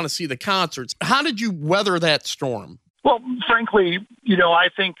just want to see the concerts. How did you weather that storm? Well, frankly, I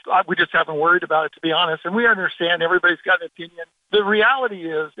think we just haven't worried about it, to be honest. And we understand everybody's got an opinion. The reality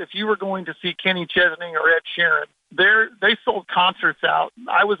is, if you were going to see Kenny Chesney or Ed Sheeran, they sold concerts out.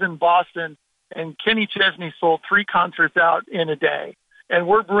 I was in Boston, and Kenny Chesney sold 3 concerts out in a day. And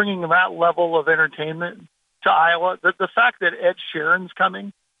we're bringing that level of entertainment to Iowa. The fact that Ed Sheeran's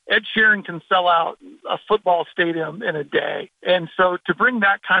coming, Ed Sheeran can sell out a football stadium in a day. And so to bring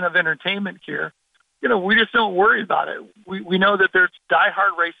that kind of entertainment here, we just don't worry about it. We know that there's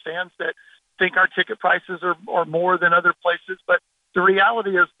diehard race fans that think our ticket prices are more than other places. But the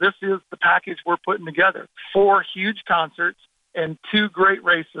reality is, this is the package we're putting together. 4 huge concerts and 2 great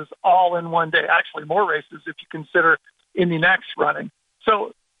races all in one day. Actually, more races if you consider IndyNext running.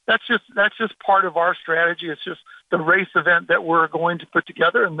 So that's just part of our strategy. It's just the race event that we're going to put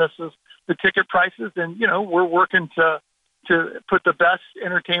together, and this is the ticket prices. And we're working to put the best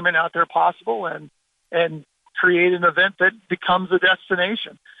entertainment out there possible and create an event that becomes a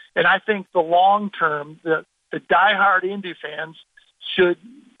destination. And I think the long term, the diehard Indy fans should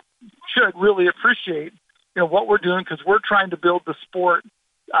really appreciate what we're doing, because we're trying to build the sport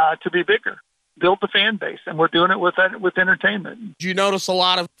to be bigger, build the fan base, and we're doing it with entertainment. Did you notice a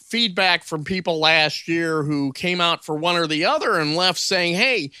lot of feedback from people last year who came out for one or the other and left saying,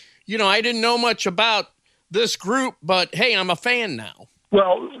 hey, I didn't know much about this group, but hey, I'm a fan now?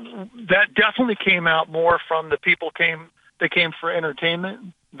 Well, that definitely came out more from the people that came for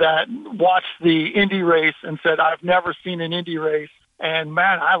entertainment, that watched the Indy race and said, I've never seen an Indy race, and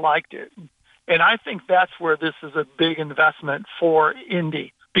man, I liked it. And I think that's where this is a big investment for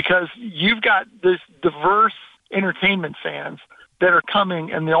Indy, because you've got this diverse entertainment fans that are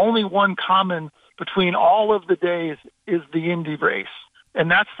coming, and the only one common between all of the days is the Indy race. And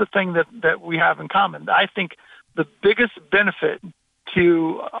that's the thing that we have in common. I think the biggest benefit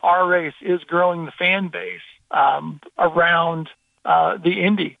to our race is growing the fan base around the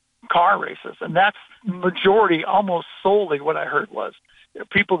INDYCAR races. And that's majority, almost solely what I heard was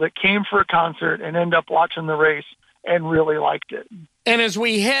people that came for a concert and end up watching the race and really liked it. And as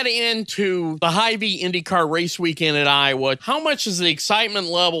we head into the Hy-Vee INDYCAR race weekend at Iowa, how much is the excitement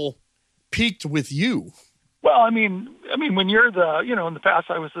level peaked with you? Well, I mean, when you're in the past,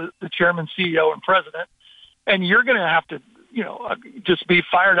 I was the chairman, CEO, and president, and you're going to have to, just be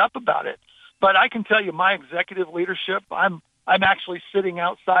fired up about it. But I can tell you, my executive leadership, I'm actually sitting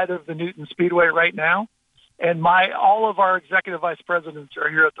outside of the Newton Speedway right now, and all of our executive vice presidents are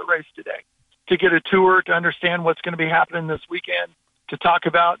here at the race today to get a tour, to understand what's going to be happening this weekend, to talk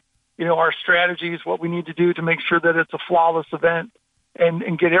about, our strategies, what we need to do to make sure that it's a flawless event,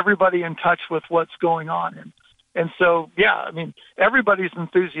 and get everybody in touch with what's going on. And so, everybody's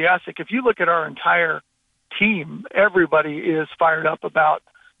enthusiastic. If you look at our entire team, everybody is fired up about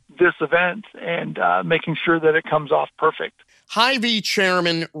this event and making sure that it comes off perfect. Hy-Vee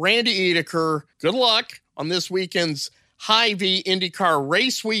Chairman Randy Edeker, good luck on this weekend's Hy-Vee INDYCAR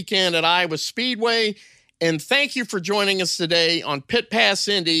race weekend at Iowa Speedway. And thank you for joining us today on Pit Pass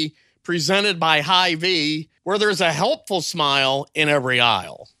Indy, presented by Hy-Vee, where there's a helpful smile in every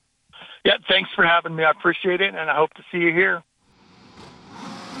aisle. Yeah, thanks for having me. I appreciate it, and I hope to see you here.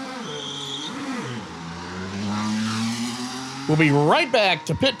 We'll be right back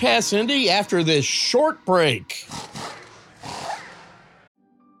to Pit Pass Indy after this short break.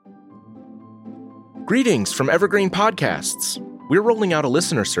 Greetings from Evergreen Podcasts. We're rolling out a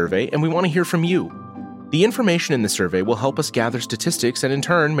listener survey, and we want to hear from you. The information in the survey will help us gather statistics and in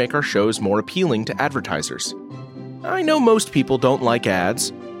turn make our shows more appealing to advertisers. I know most people don't like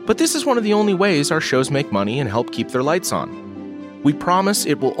ads, but this is one of the only ways our shows make money and help keep their lights on. We promise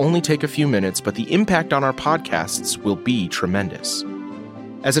it will only take a few minutes, but the impact on our podcasts will be tremendous.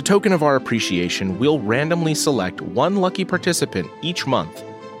 As a token of our appreciation, we'll randomly select one lucky participant each month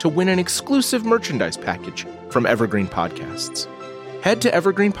to win an exclusive merchandise package from Evergreen Podcasts. Head to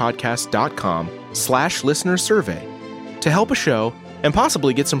evergreenpodcast.com/listenersurvey to help a show and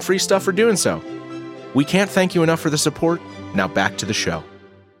possibly get some free stuff for doing so. We can't thank you enough for the support. Now back to the show.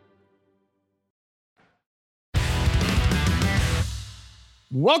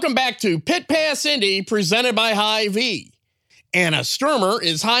 Welcome back to Pit Pass Indy, presented by Hy-Vee. Anna Stoermer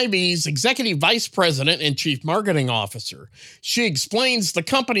is Hy-Vee's Executive Vice President and Chief Marketing Officer. She explains the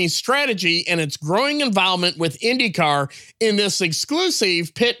company's strategy and its growing involvement with INDYCAR in this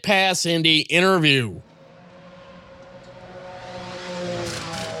exclusive Pit Pass Indy interview.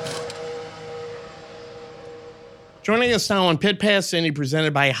 Joining us now on Pit Pass Indy,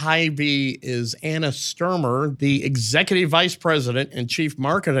 presented by Hy-Vee, is Anna Stoermer, the Executive Vice President and Chief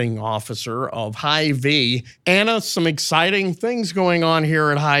Marketing Officer of Hy-Vee. Anna, some exciting things going on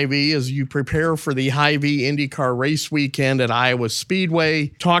here at Hy-Vee as you prepare for the Hy-Vee INDYCAR race weekend at Iowa Speedway.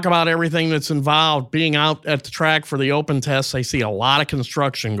 Talk about everything that's involved being out at the track for the open tests. I see a lot of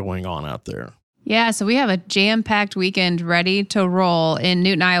construction going on out there. Yeah, so we have a jam-packed weekend ready to roll in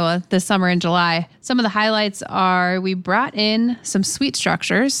Newton, Iowa this summer in July. Some of the highlights are we brought in some sweet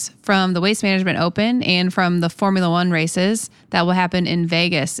structures from the Waste Management Open and from the Formula One races that will happen in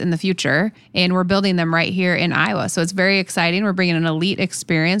Vegas in the future, and we're building them right here in Iowa. So it's very exciting. We're bringing an elite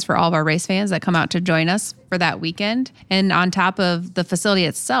experience for all of our race fans that come out to join us for that weekend. And on top of the facility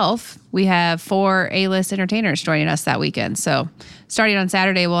itself, we have 4 A-list entertainers joining us that weekend. So starting on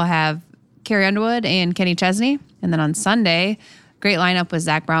Saturday, we'll have Carrie Underwood and Kenny Chesney. And then on Sunday, great lineup with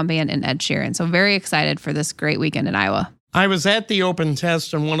Zach Brown Band and Ed Sheeran. So very excited for this great weekend in Iowa. I was at the open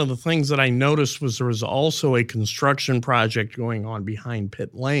test, and one of the things that I noticed was there was also a construction project going on behind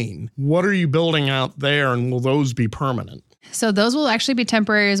pit lane. What are you building out there, and will those be permanent? So those will actually be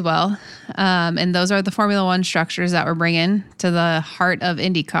temporary as well. And those are the Formula One structures that we're bringing to the heart of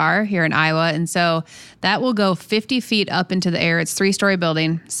INDYCAR here in Iowa. And so that will go 50 feet up into the air. It's a 3-story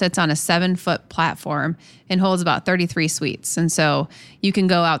building, sits on a 7-foot platform, and holds about 33 suites. And so you can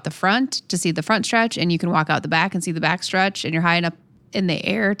go out the front to see the front stretch, and you can walk out the back and see the back stretch, and you're high enough in the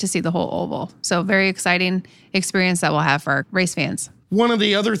air to see the whole oval. So very exciting experience that we'll have for our race fans. One of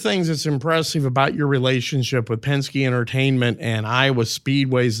the other things that's impressive about your relationship with Penske Entertainment and Iowa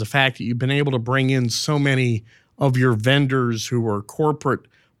Speedway is the fact that you've been able to bring in so many of your vendors who are corporate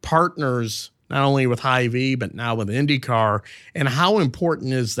partners, not only with Hy-Vee, but now with INDYCAR. And how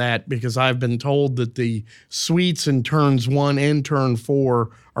important is that? Because I've been told that the suites in turns 1 and turn 4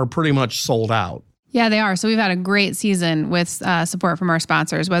 are pretty much sold out. Yeah, they are. So we've had a great season with support from our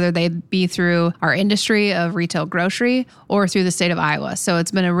sponsors, whether they be through our industry of retail grocery or through the state of Iowa. So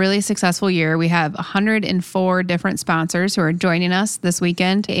it's been a really successful year. We have 104 different sponsors who are joining us this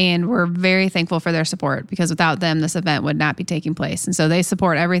weekend, and we're very thankful for their support because without them, this event would not be taking place. And so they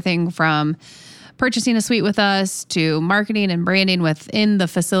support everything from purchasing a suite with us to marketing and branding within the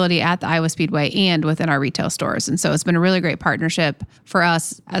facility at the Iowa Speedway and within our retail stores. And so it's been a really great partnership for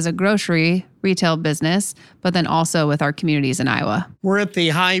us as a grocery retail business, but then also with our communities in Iowa. We're at the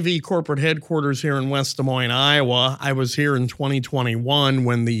Hy-Vee corporate headquarters here in West Des Moines, Iowa. I was here in 2021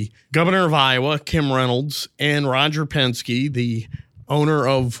 when the governor of Iowa, Kim Reynolds, and Roger Penske, the owner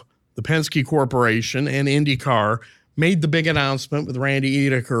of the Penske Corporation and INDYCAR, made the big announcement with Randy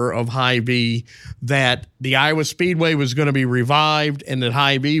Edeker of Hy-Vee that the Iowa Speedway was going to be revived and that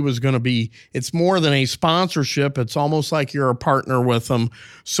Hy-Vee was going to be, it's more than a sponsorship. It's almost like you're a partner with them.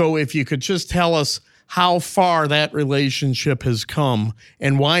 So if you could just tell us how far that relationship has come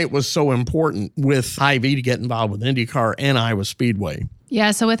and why it was so important with Hy-Vee to get involved with INDYCAR and Iowa Speedway.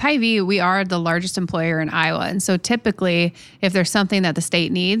 Yeah, so with Hy-Vee, we are the largest employer in Iowa. And so typically, if there's something that the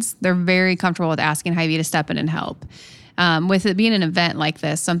state needs, they're very comfortable with asking Hy-Vee to step in and help. With it being an event like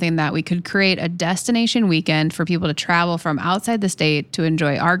this, something that we could create a destination weekend for people to travel from outside the state to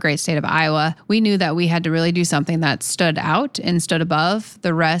enjoy our great state of Iowa, we knew that we had to really do something that stood out and stood above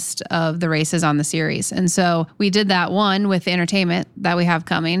the rest of the races on the series. And so we did that, one, with the entertainment that we have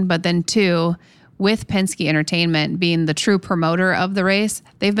coming, but then two, with Penske Entertainment being the true promoter of the race.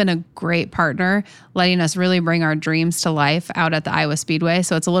 They've been a great partner, letting us really bring our dreams to life out at the Iowa Speedway.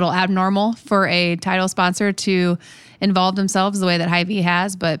 So it's a little abnormal for a title sponsor to involve themselves the way that Hy-Vee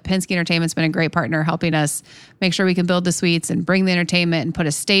has, but Penske Entertainment's been a great partner helping us make sure we can build the suites and bring the entertainment and put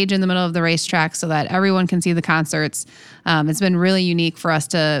a stage in the middle of the racetrack so that everyone can see the concerts. It's been really unique for us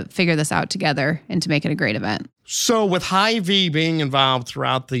to figure this out together and to make it a great event. So with Hy-Vee being involved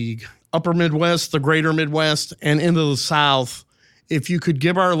throughout the upper Midwest, the greater Midwest, and into the South, if you could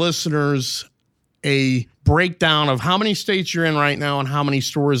give our listeners a breakdown of how many states you're in right now and how many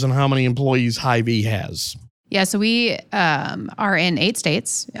stores and how many employees Hy-Vee has. Yeah, so we are in 8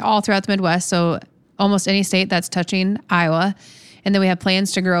 states, all throughout the Midwest, so almost any state that's touching Iowa. And then we have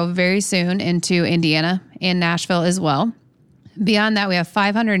plans to grow very soon into Indiana and Nashville as well. Beyond that, we have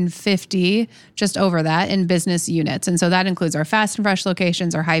 550, just over that, in business units. And so that includes our Fast and Fresh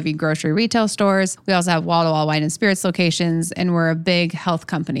locations, our Hy-Vee grocery retail stores. We also have wall-to-wall wine and spirits locations, and we're a big health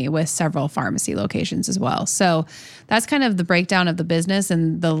company with several pharmacy locations as well. So that's kind of the breakdown of the business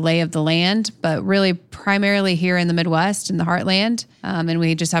and the lay of the land, but really primarily here in the Midwest, in the heartland. And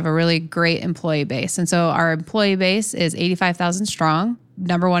we just have a really great employee base. And so our employee base is 85,000 strong,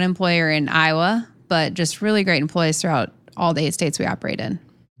 number one employer in Iowa, but just really great employees throughout all the 8 states we operate in.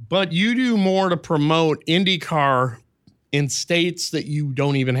 But you do more to promote INDYCAR in states that you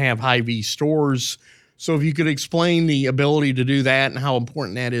don't even have Hy-Vee stores. So if you could explain the ability to do that and how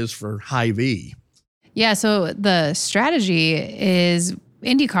important that is for Hy-Vee. Yeah, so the strategy is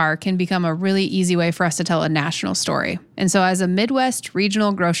INDYCAR can become a really easy way for us to tell a national story. And so as a Midwest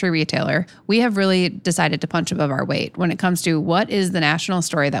regional grocery retailer, we have really decided to punch above our weight when it comes to what is the national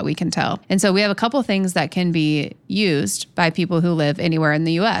story that we can tell. And so we have a couple things that can be used by people who live anywhere in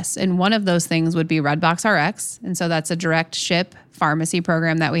the U.S. And one of those things would be Redbox RX. And so that's a direct ship pharmacy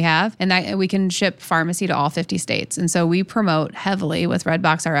program that we have, and that we can ship pharmacy to all 50 states. And so we promote heavily with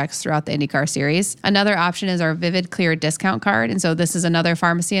Redbox RX throughout the INDYCAR series. Another option is our Vivid Clear discount card. And so this is another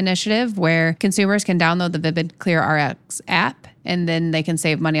pharmacy initiative where consumers can download the Vivid Clear RX app, and then they can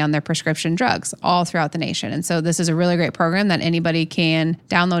save money on their prescription drugs all throughout the nation. And so this is a really great program that anybody can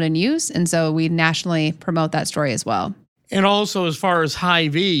download and use. And so we nationally promote that story as well. And also, as far as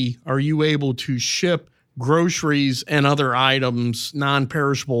Hy-Vee, are you able to ship groceries and other items,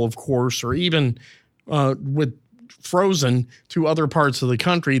 non-perishable, of course, or even with frozen to other parts of the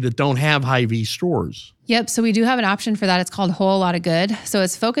country that don't have Hy-Vee stores? Yep. So we do have an option for that. It's called Whole Lotta Good. So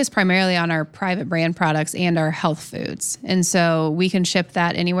it's focused primarily on our private brand products and our health foods. And so we can ship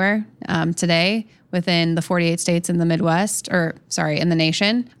that anywhere today within the 48 states in the Midwest, in the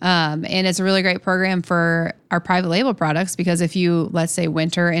nation. And it's a really great program for our private label products because if you, let's say,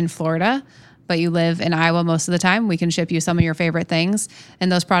 winter in Florida, but you live in Iowa most of the time, we can ship you some of your favorite things.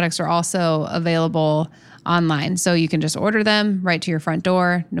 And those products are also available online. So you can just order them right to your front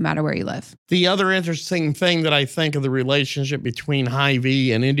door, no matter where you live. The other interesting thing that I think of the relationship between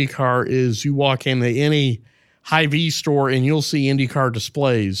Hy-Vee and INDYCAR is you walk into any Hy-Vee store and you'll see INDYCAR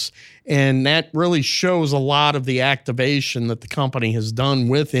displays. And that really shows a lot of the activation that the company has done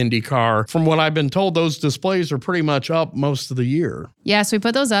with INDYCAR. From what I've been told, those displays are pretty much up most of the year. Yeah, so we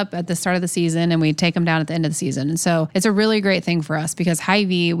put those up at the start of the season and we take them down at the end of the season. And so it's a really great thing for us because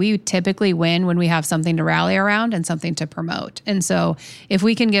Hy-Vee, we typically win when we have something to rally around and something to promote. And so if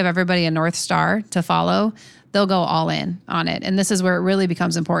we can give everybody a North Star to follow, they'll go all in on it. And this is where it really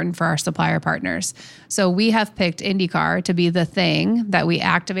becomes important for our supplier partners. So we have picked INDYCAR to be the thing that we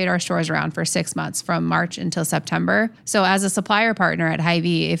activate our stores around for 6 months from March until September. So as a supplier partner at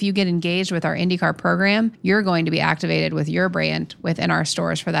Hy-Vee, if you get engaged with our INDYCAR program, you're going to be activated with your brand within our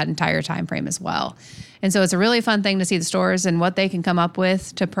stores for that entire time frame as well. And so it's a really fun thing to see the stores and what they can come up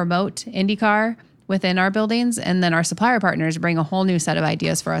with to promote INDYCAR within our buildings. And then our supplier partners bring a whole new set of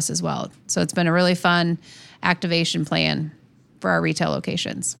ideas for us as well. So it's been a really fun activation plan for our retail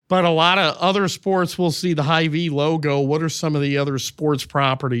locations. But a lot of other sports will see the Hy-Vee logo. What are some of the other sports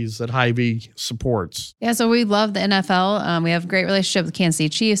properties that Hy-Vee supports? Yeah, so we love the NFL. We have a great relationship with Kansas City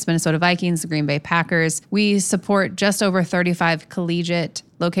Chiefs, Minnesota Vikings, the Green Bay Packers. We support just over 35 collegiate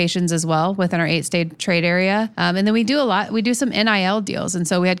locations as well within our 8-state trade area. And then we do some NIL deals. And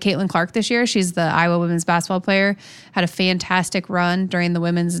so we had Caitlin Clark this year. She's the Iowa women's basketball player, had a fantastic run during the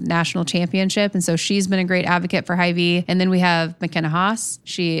women's national championship. And so she's been a great advocate for Hy-Vee. And then we have McKenna Haas.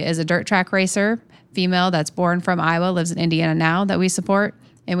 She is a dirt track racer, female that's born from Iowa, lives in Indiana now, that we support.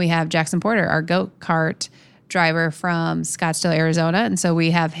 And we have Jackson Porter, our go-kart driver from Scottsdale, Arizona. And so we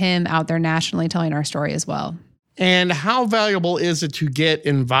have him out there nationally telling our story as well. And how valuable is it to get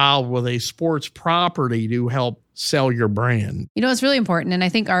involved with a sports property to help sell your brand? You know, it's really important. And I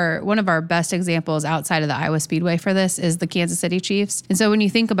think one of our best examples outside of the Iowa Speedway for this is the Kansas City Chiefs. And so when you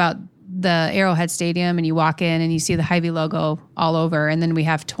think about the Arrowhead Stadium and you walk in and you see the Hy-Vee logo all over, and then we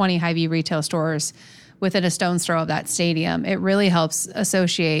have 20 Hy-Vee retail stores within a stone's throw of that stadium, it really helps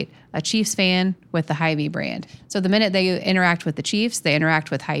associate a Chiefs fan with the Hy-Vee brand. So the minute they interact with the Chiefs, they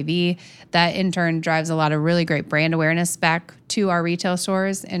interact with Hy-Vee. That in turn drives a lot of really great brand awareness back to our retail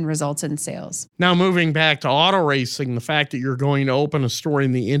stores and results in sales. Now moving back to auto racing, the fact that you're going to open a store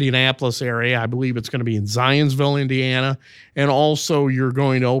in the Indianapolis area, I believe it's going to be in Zionsville, Indiana, and also you're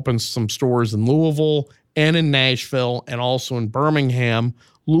going to open some stores in Louisville and in Nashville and also in Birmingham.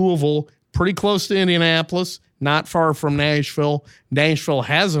 Louisville, pretty close to Indianapolis, not far from Nashville. Nashville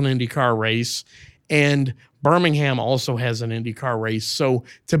has an INDYCAR race, and Birmingham also has an INDYCAR race. So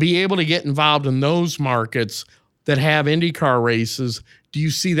to be able to get involved in those markets that have INDYCAR races, do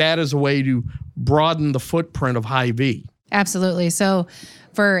you see that as a way to broaden the footprint of Hy-Vee? Absolutely. So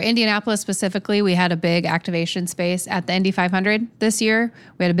for Indianapolis specifically, we had a big activation space at the Indy 500 this year.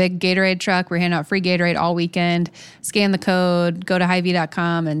 We had a big Gatorade truck. We're handing out free Gatorade all weekend. Scan the code, go to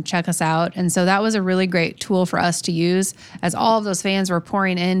Hy-Vee.com and check us out. And so that was a really great tool for us to use as all of those fans were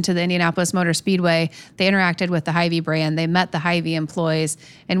pouring into the Indianapolis Motor Speedway. They interacted with the Hy-Vee brand. They met the Hy-Vee employees,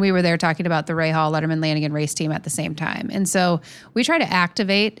 and we were there talking about the Ray Hall Letterman Lanigan race team at the same time. And so we try to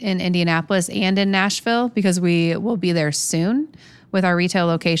activate in Indianapolis and in Nashville because we will be there soon with our retail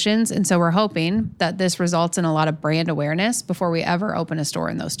locations. And so we're hoping that this results in a lot of brand awareness before we ever open a store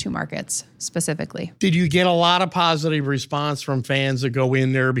in those two markets specifically. Did you get a lot of positive response from fans that go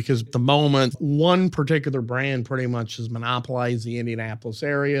in there? Because at the moment, one particular brand pretty much has monopolized the Indianapolis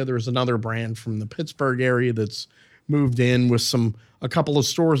area. There's another brand from the Pittsburgh area that's moved in with a couple of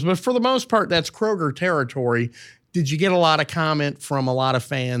stores. But for the most part, that's Kroger territory. Did you get a lot of comment from a lot of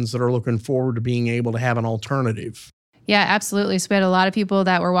fans that are looking forward to being able to have an alternative? Yeah, absolutely. So we had a lot of people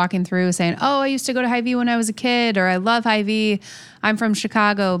that were walking through saying, oh, I used to go to Hy-Vee when I was a kid, or I love Hy-Vee. I'm from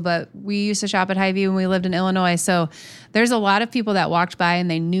Chicago, but we used to shop at Hy-Vee when we lived in Illinois. So there's a lot of people that walked by and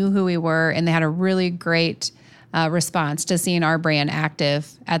they knew who we were, and they had a really great response to seeing our brand active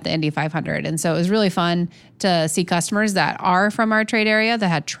at the Indy 500. And so it was really fun to see customers that are from our trade area that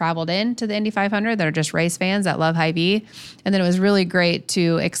had traveled into the Indy 500 that are just race fans that love Hy-Vee. And then it was really great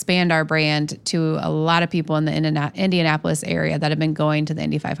to expand our brand to a lot of people in the Indianapolis area that have been going to the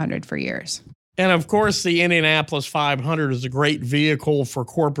Indy 500 for years. And of course, the Indianapolis 500 is a great vehicle for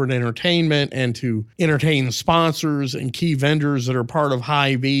corporate entertainment and to entertain sponsors and key vendors that are part of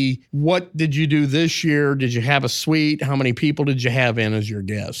Hy-Vee. What did you do this year? Did you have a suite? How many people did you have in as your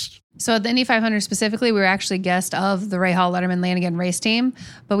guests? So at the Indy 500 specifically, we were actually guest of the Ray Hall Letterman Lanigan race team,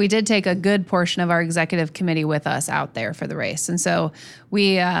 but we did take a good portion of our executive committee with us out there for the race. And so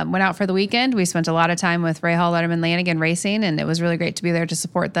we went out for the weekend. We spent a lot of time with Ray Hall Letterman Lanigan racing, and it was really great to be there to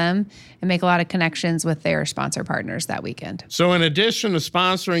support them and make a lot of connections with their sponsor partners that weekend. So in addition to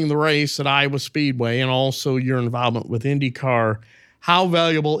sponsoring the race at Iowa Speedway and also your involvement with INDYCAR, how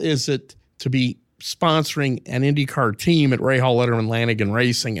valuable is it to be sponsoring an INDYCAR team at Rahal Letterman Lanigan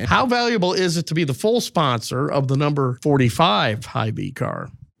Racing. How valuable is it to be the full sponsor of the number 45 Hy-Vee car?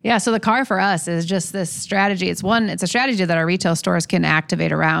 Yeah, so the car for us is just this strategy. It's a strategy that our retail stores can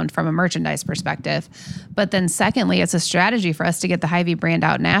activate around from a merchandise perspective. But then secondly, it's a strategy for us to get the Hy-Vee brand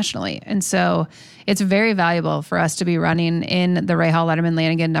out nationally. And so it's very valuable for us to be running in the Rahal Letterman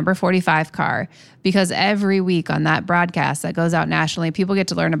Lanigan number 45 car, because every week on that broadcast that goes out nationally, people get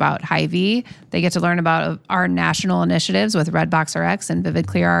to learn about Hy-Vee. They get to learn about our national initiatives with Redbox RX and Vivid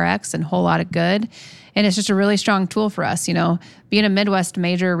Clear RX and Whole Lot of Good. And it's just a really strong tool for us. You know, being a Midwest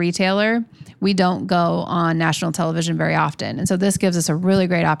major retailer, we don't go on national television very often. And so this gives us a really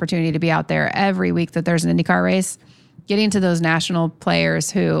great opportunity to be out there every week that there's an INDYCAR race, getting to those national players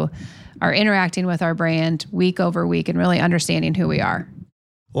who are interacting with our brand week over week and really understanding who we are.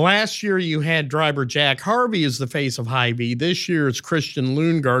 Last year, you had driver Jack Harvey as the face of Hy-Vee. This year, it's Christian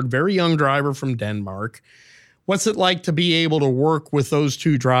Lundgaard, very young driver from Denmark. What's it like to be able to work with those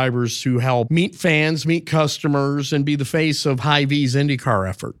two drivers to help meet fans, meet customers, and be the face of Hy-Vee's INDYCAR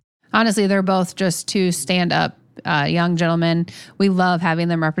effort? Honestly, they're both just two stand-up young gentlemen. We love having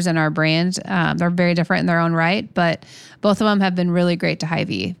them represent our brand. They're very different in their own right, but both of them have been really great to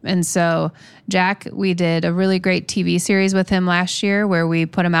Hy-Vee. And so Jack, we did a really great TV series with him last year where we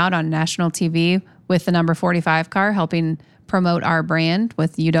put him out on national TV with the number 45 car, helping promote our brand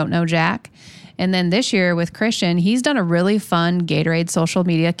with You Don't Know Jack. And then this year with Christian, he's done a really fun Gatorade social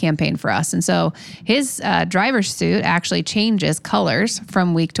media campaign for us. And so his driver's suit actually changes colors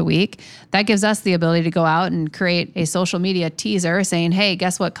from week to week. That gives us the ability to go out and create a social media teaser saying, hey,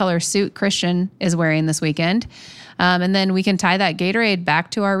 guess what color suit Christian is wearing this weekend? And then we can tie that Gatorade back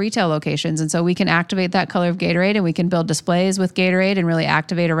to our retail locations. And so we can activate that color of Gatorade and we can build displays with Gatorade and really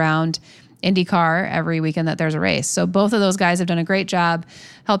activate around INDYCAR every weekend that there's a race. So both of those guys have done a great job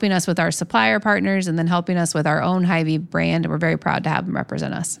helping us with our supplier partners and then helping us with our own Hy-Vee brand. And we're very proud to have them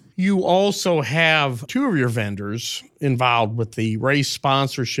represent us. You also have two of your vendors involved with the race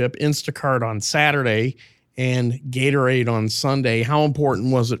sponsorship, Instacart on Saturday and Gatorade on Sunday. How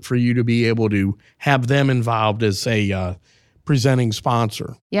important was it for you to be able to have them involved as a presenting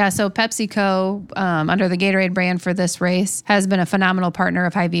sponsor? Yeah, so PepsiCo, under the Gatorade brand for this race, has been a phenomenal partner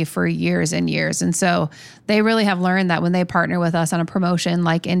of Hy-Vee for years and years. And so they really have learned that when they partner with us on a promotion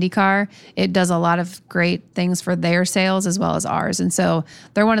like INDYCAR, it does a lot of great things for their sales as well as ours. And so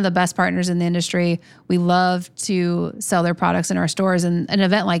they're one of the best partners in the industry. We love to sell their products in our stores. And an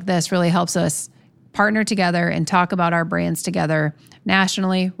event like this really helps us partner together and talk about our brands together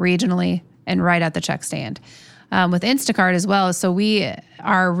nationally, regionally, and right at the check stand. With Instacart as well. So we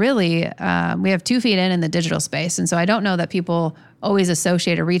are really, we have 2 feet in the digital space. And so I don't know that people always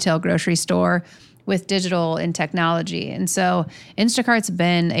associate a retail grocery store with digital and technology. And so Instacart's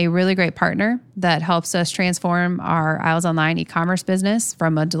been a really great partner that helps us transform our Aisles Online e-commerce business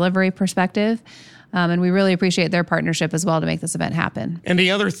from a delivery perspective. And we really appreciate their partnership as well to make this event happen. And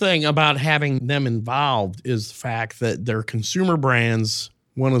the other thing about having them involved is the fact that they're consumer brands.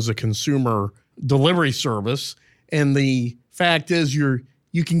 One is a consumer delivery service. And the fact is you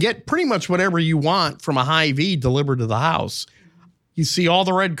can get pretty much whatever you want from a Hy-Vee delivered to the house. You see all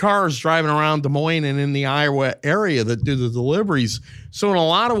the red cars driving around Des Moines and in the Iowa area that do the deliveries. So in a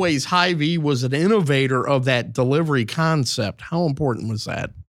lot of ways, Hy-Vee was an innovator of that delivery concept. How important was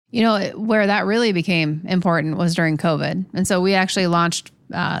that? You know, where that really became important was during COVID. And so we actually launched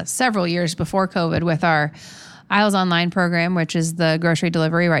several years before COVID with our Aisles Online program, which is the grocery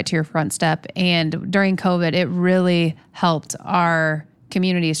delivery right to your front step. And during COVID, it really helped our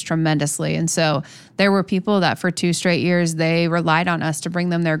communities tremendously. And so there were people that for 2 straight years, they relied on us to bring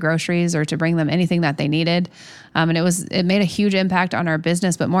them their groceries or to bring them anything that they needed. And it made a huge impact on our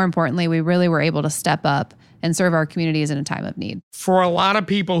business. But more importantly, we really were able to step up and serve our communities in a time of need. For a lot of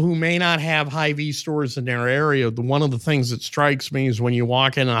people who may not have Hy-Vee stores in their area, one of the things that strikes me is when you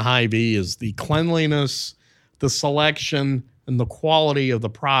walk in a Hy-Vee is the cleanliness, the selection, and the quality of the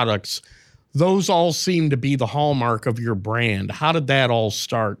products. Those all seem to be the hallmark of your brand. How did that all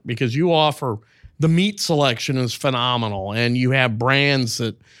start? Because you offer, the meat selection is phenomenal, and you have brands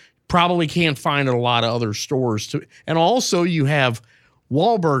that probably can't find at a lot of other stores. And also you have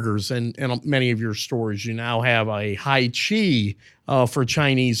Wahlburgers in many of your stores. You now have a Hy-Chi for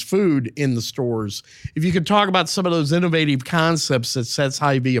Chinese food in the stores. If you could talk about some of those innovative concepts that sets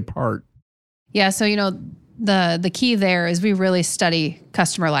Hy-Vee apart. Yeah, so, you know, the key there is we really study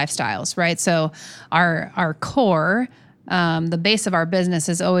customer lifestyles, right? So our core the base of our business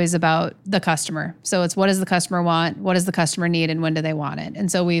is always about the customer. So it's what does the customer want? What does the customer need? And when do they want it?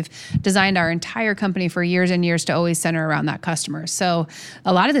 And so we've designed our entire company for years and years to always center around that customer. So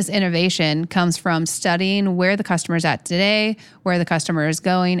a lot of this innovation comes from studying where the customer is at today, where the customer is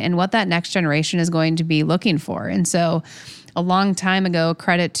going, and what that next generation is going to be looking for. And so a long time ago,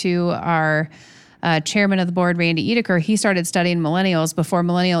 credit to our chairman of the board, Randy Edeker, he started studying millennials before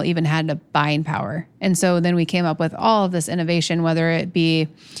millennial even had a buying power. And so then we came up with all of this innovation, whether it be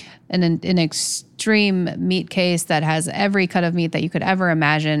an extreme meat case that has every cut of meat that you could ever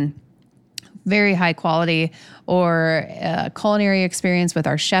imagine, very high quality, or a culinary experience with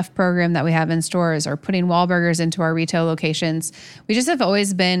our chef program that we have in stores, or putting Wahlburgers into our retail locations. We just have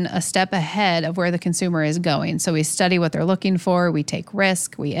always been a step ahead of where the consumer is going. So we study what they're looking for, we take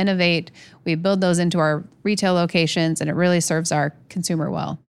risk, we innovate, we build those into our retail locations, and it really serves our consumer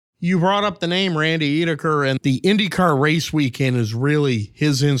well. You brought up the name Randy Edeker, and the INDYCAR race weekend is really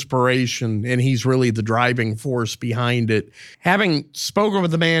his inspiration, and he's really the driving force behind it. Having spoken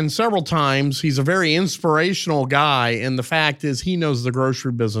with the man several times, he's a very inspirational guy, and the fact is he knows the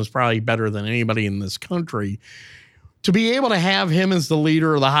grocery business probably better than anybody in this country. To be able to have him as the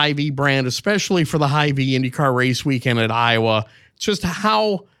leader of the Hy-Vee brand, especially for the Hy-Vee INDYCAR race weekend at Iowa, just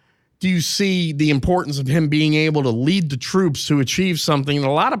how do you see the importance of him being able to lead the troops to achieve something that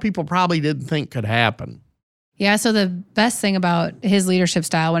a lot of people probably didn't think could happen? Yeah, so the best thing about his leadership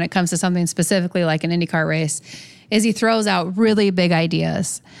style when it comes to something specifically like an INDYCAR race is he throws out really big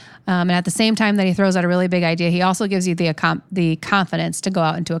ideas. And at the same time that he throws out a really big idea, he also gives you the confidence to go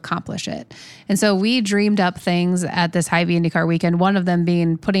out and to accomplish it. And so we dreamed up things at this Hy-Vee INDYCAR weekend, one of them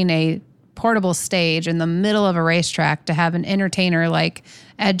being putting a portable stage in the middle of a racetrack to have an entertainer like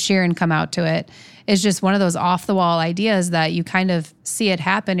Ed Sheeran come out to it. Is just one of those off-the-wall ideas that you kind of see it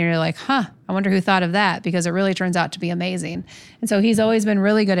happen and you're like, I wonder who thought of that, because it really turns out to be amazing. And so he's always been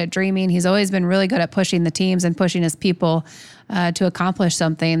really good at dreaming. He's always been really good at pushing the teams and pushing his people to accomplish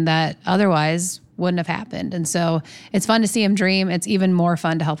something that otherwise wouldn't have happened. And so it's fun to see him dream. It's even more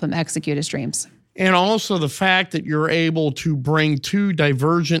fun to help him execute his dreams. And also the fact that you're able to bring two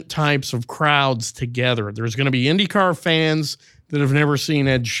divergent types of crowds together. There's going to be INDYCAR fans that have never seen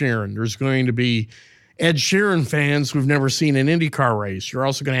Ed Sheeran. There's going to be Ed Sheeran fans who've never seen an INDYCAR race. You're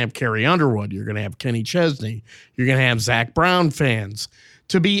also going to have Carrie Underwood. You're going to have Kenny Chesney. You're going to have Zach Brown fans.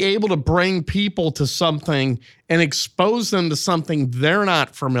 To be able to bring people to something and expose them to something they're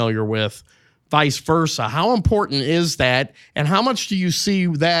not familiar with, vice versa. How important is that? And how much do you see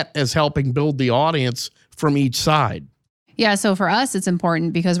that as helping build the audience from each side? Yeah, so for us, it's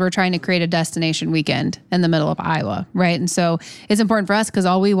important because we're trying to create a destination weekend in the middle of Iowa, right? And so it's important for us because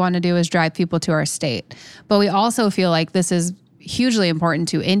all we want to do is drive people to our state. But we also feel like this is hugely important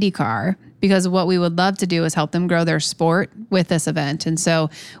to INDYCAR because what we would love to do is help them grow their sport with this event. And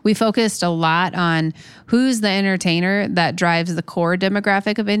so we focused a lot on who's the entertainer that drives the core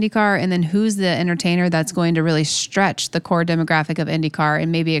demographic of INDYCAR, and then who's the entertainer that's going to really stretch the core demographic of INDYCAR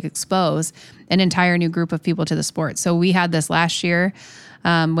and maybe expose an entire new group of people to the sport. So we had this last year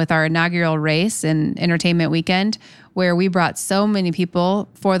with our inaugural race and entertainment weekend, where we brought so many people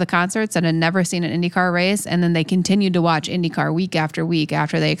for the concerts that had never seen an INDYCAR race, and then they continued to watch INDYCAR week after week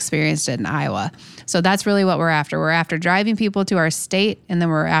after they experienced it in Iowa. So that's really what we're after. We're after driving people to our state, and then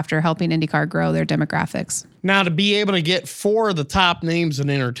we're after helping INDYCAR grow their demographics. Now, to be able to get four of the top names in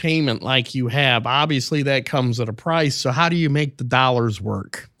entertainment like you have, obviously that comes at a price. So how do you make the dollars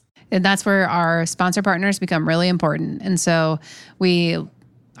work? And that's where our sponsor partners become really important. And so we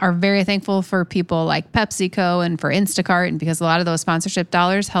are very thankful for people like PepsiCo and for Instacart, and because a lot of those sponsorship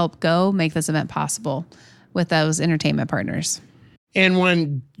dollars help make this event possible with those entertainment partners. And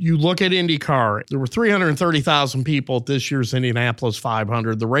when you look at INDYCAR, there were 330,000 people at this year's Indianapolis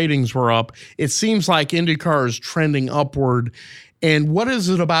 500. The ratings were up. It seems like INDYCAR is trending upward. And what is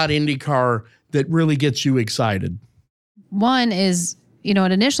it about INDYCAR that really gets you excited? One is, it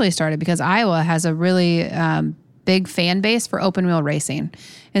initially started because Iowa has a really big fan base for open wheel racing.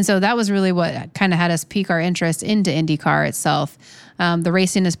 And so that was really what kind of had us pique our interest into INDYCAR itself. The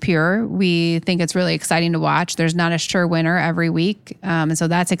racing is pure. We think it's really exciting to watch. There's not a sure winner every week. And so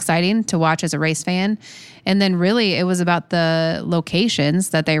that's exciting to watch as a race fan. And then really it was about the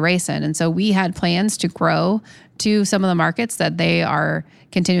locations that they race in. And so we had plans to grow to some of the markets that they are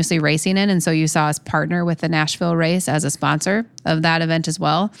continuously racing in. And so you saw us partner with the Nashville race as a sponsor of that event as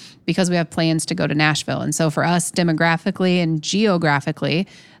well, because we have plans to go to Nashville. And so for us, demographically and geographically,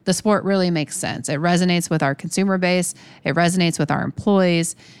 the sport really makes sense. It resonates with our consumer base, it resonates with our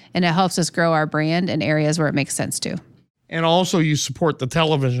employees, and it helps us grow our brand in areas where it makes sense to. And also you support the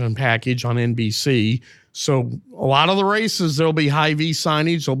television package on NBC. So a lot of the races, there'll be Hy-Vee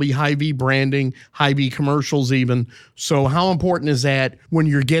signage, there'll be Hy-Vee branding, Hy-Vee commercials even. So how important is that when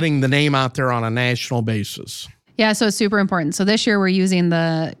you're getting the name out there on a national basis? Yeah, so it's super important. So this year we're using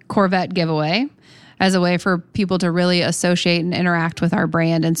the Corvette giveaway as a way for people to really associate and interact with our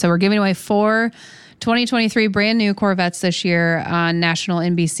brand. And so we're giving away 4 2023 brand new Corvettes this year on national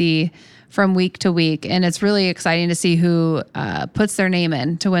NBC from week to week. And it's really exciting to see who puts their name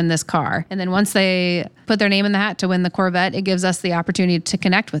in to win this car. And then once they put their name in the hat to win the Corvette, it gives us the opportunity to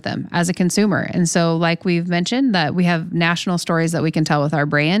connect with them as a consumer. And so like we've mentioned, that we have national stories that we can tell with our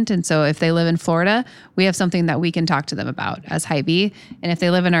brand. And so if they live in Florida, we have something that we can talk to them about as Hy-Vee. And if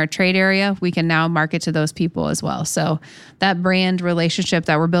they live in our trade area, we can now market to those people as well. So that brand relationship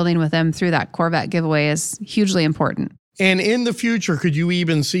that we're building with them through that Corvette giveaway is hugely important. And in the future, could you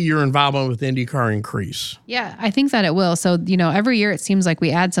even see your involvement with INDYCAR increase? Yeah, I think that it will. So, every year it seems like we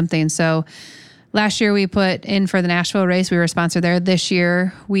add something. So last year we put in for the Nashville race. We were sponsored there. This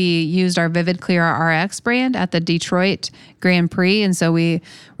year we used our Vivid Clear RX brand at the Detroit Grand Prix. And so we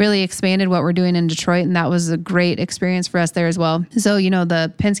really expanded what we're doing in Detroit. And that was a great experience for us there as well. So,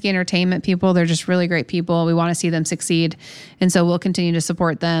 the Penske Entertainment people, they're just really great people. We want to see them succeed. And so we'll continue to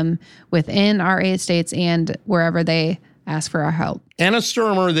support them within our 8 states and wherever they ask for our help. Anna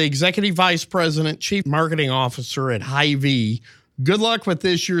Stoermer, the Executive Vice President, Chief Marketing Officer at Hy-Vee. Good luck with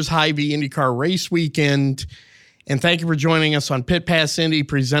this year's Hy-Vee IndyCar race weekend. And thank you for joining us on Pit Pass Indy,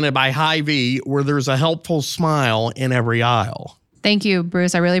 presented by Hy-Vee, where there's a helpful smile in every aisle. Thank you,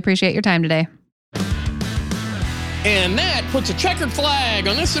 Bruce. I really appreciate your time today. And that puts a checkered flag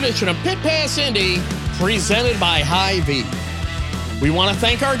on this edition of Pit Pass Indy, presented by Hy-Vee. We want to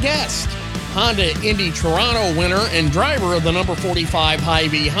thank our guest, Honda Indy Toronto winner and driver of the number 45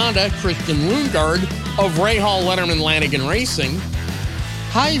 Hy-Vee Honda, Christian Lundgaard of Rahal Letterman Lanigan Racing,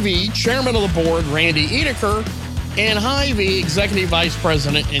 Hy-Vee Chairman of the Board, Randy Edeker, and Hy-Vee Executive Vice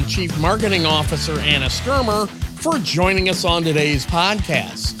President and Chief Marketing Officer, Anna Stoermer, for joining us on today's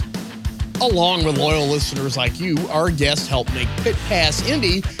podcast. Along with loyal listeners like you, our guests help make Pit Pass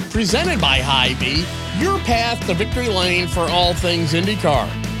Indy, presented by Hy-Vee, your path to victory lane for all things IndyCar.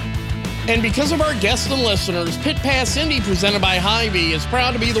 And because of our guests and listeners, Pit Pass Indy, presented by Hy-Vee, is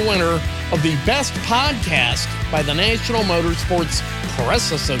proud to be the winner of the Best Podcast by the National Motorsports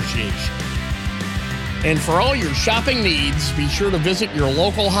Press Association. And for all your shopping needs, be sure to visit your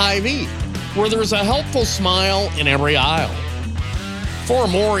local Hy-Vee, where there's a helpful smile in every aisle. For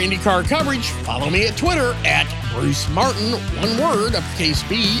more IndyCar coverage, follow me at Twitter at Bruce Martin, one word, uppercase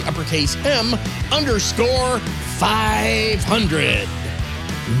B, uppercase M, _500.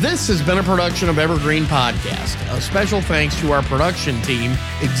 This has been a production of Evergreen Podcast. A special thanks to our production team.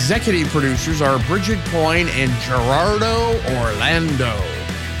 Executive producers are Bridget Coyne and Gerardo Orlando.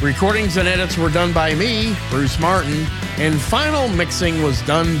 Recordings and edits were done by me, Bruce Martin, and final mixing was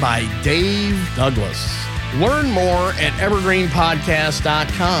done by Dave Douglas. Learn more at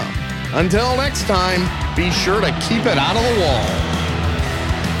evergreenpodcast.com. Until next time, be sure to keep it out of the wall.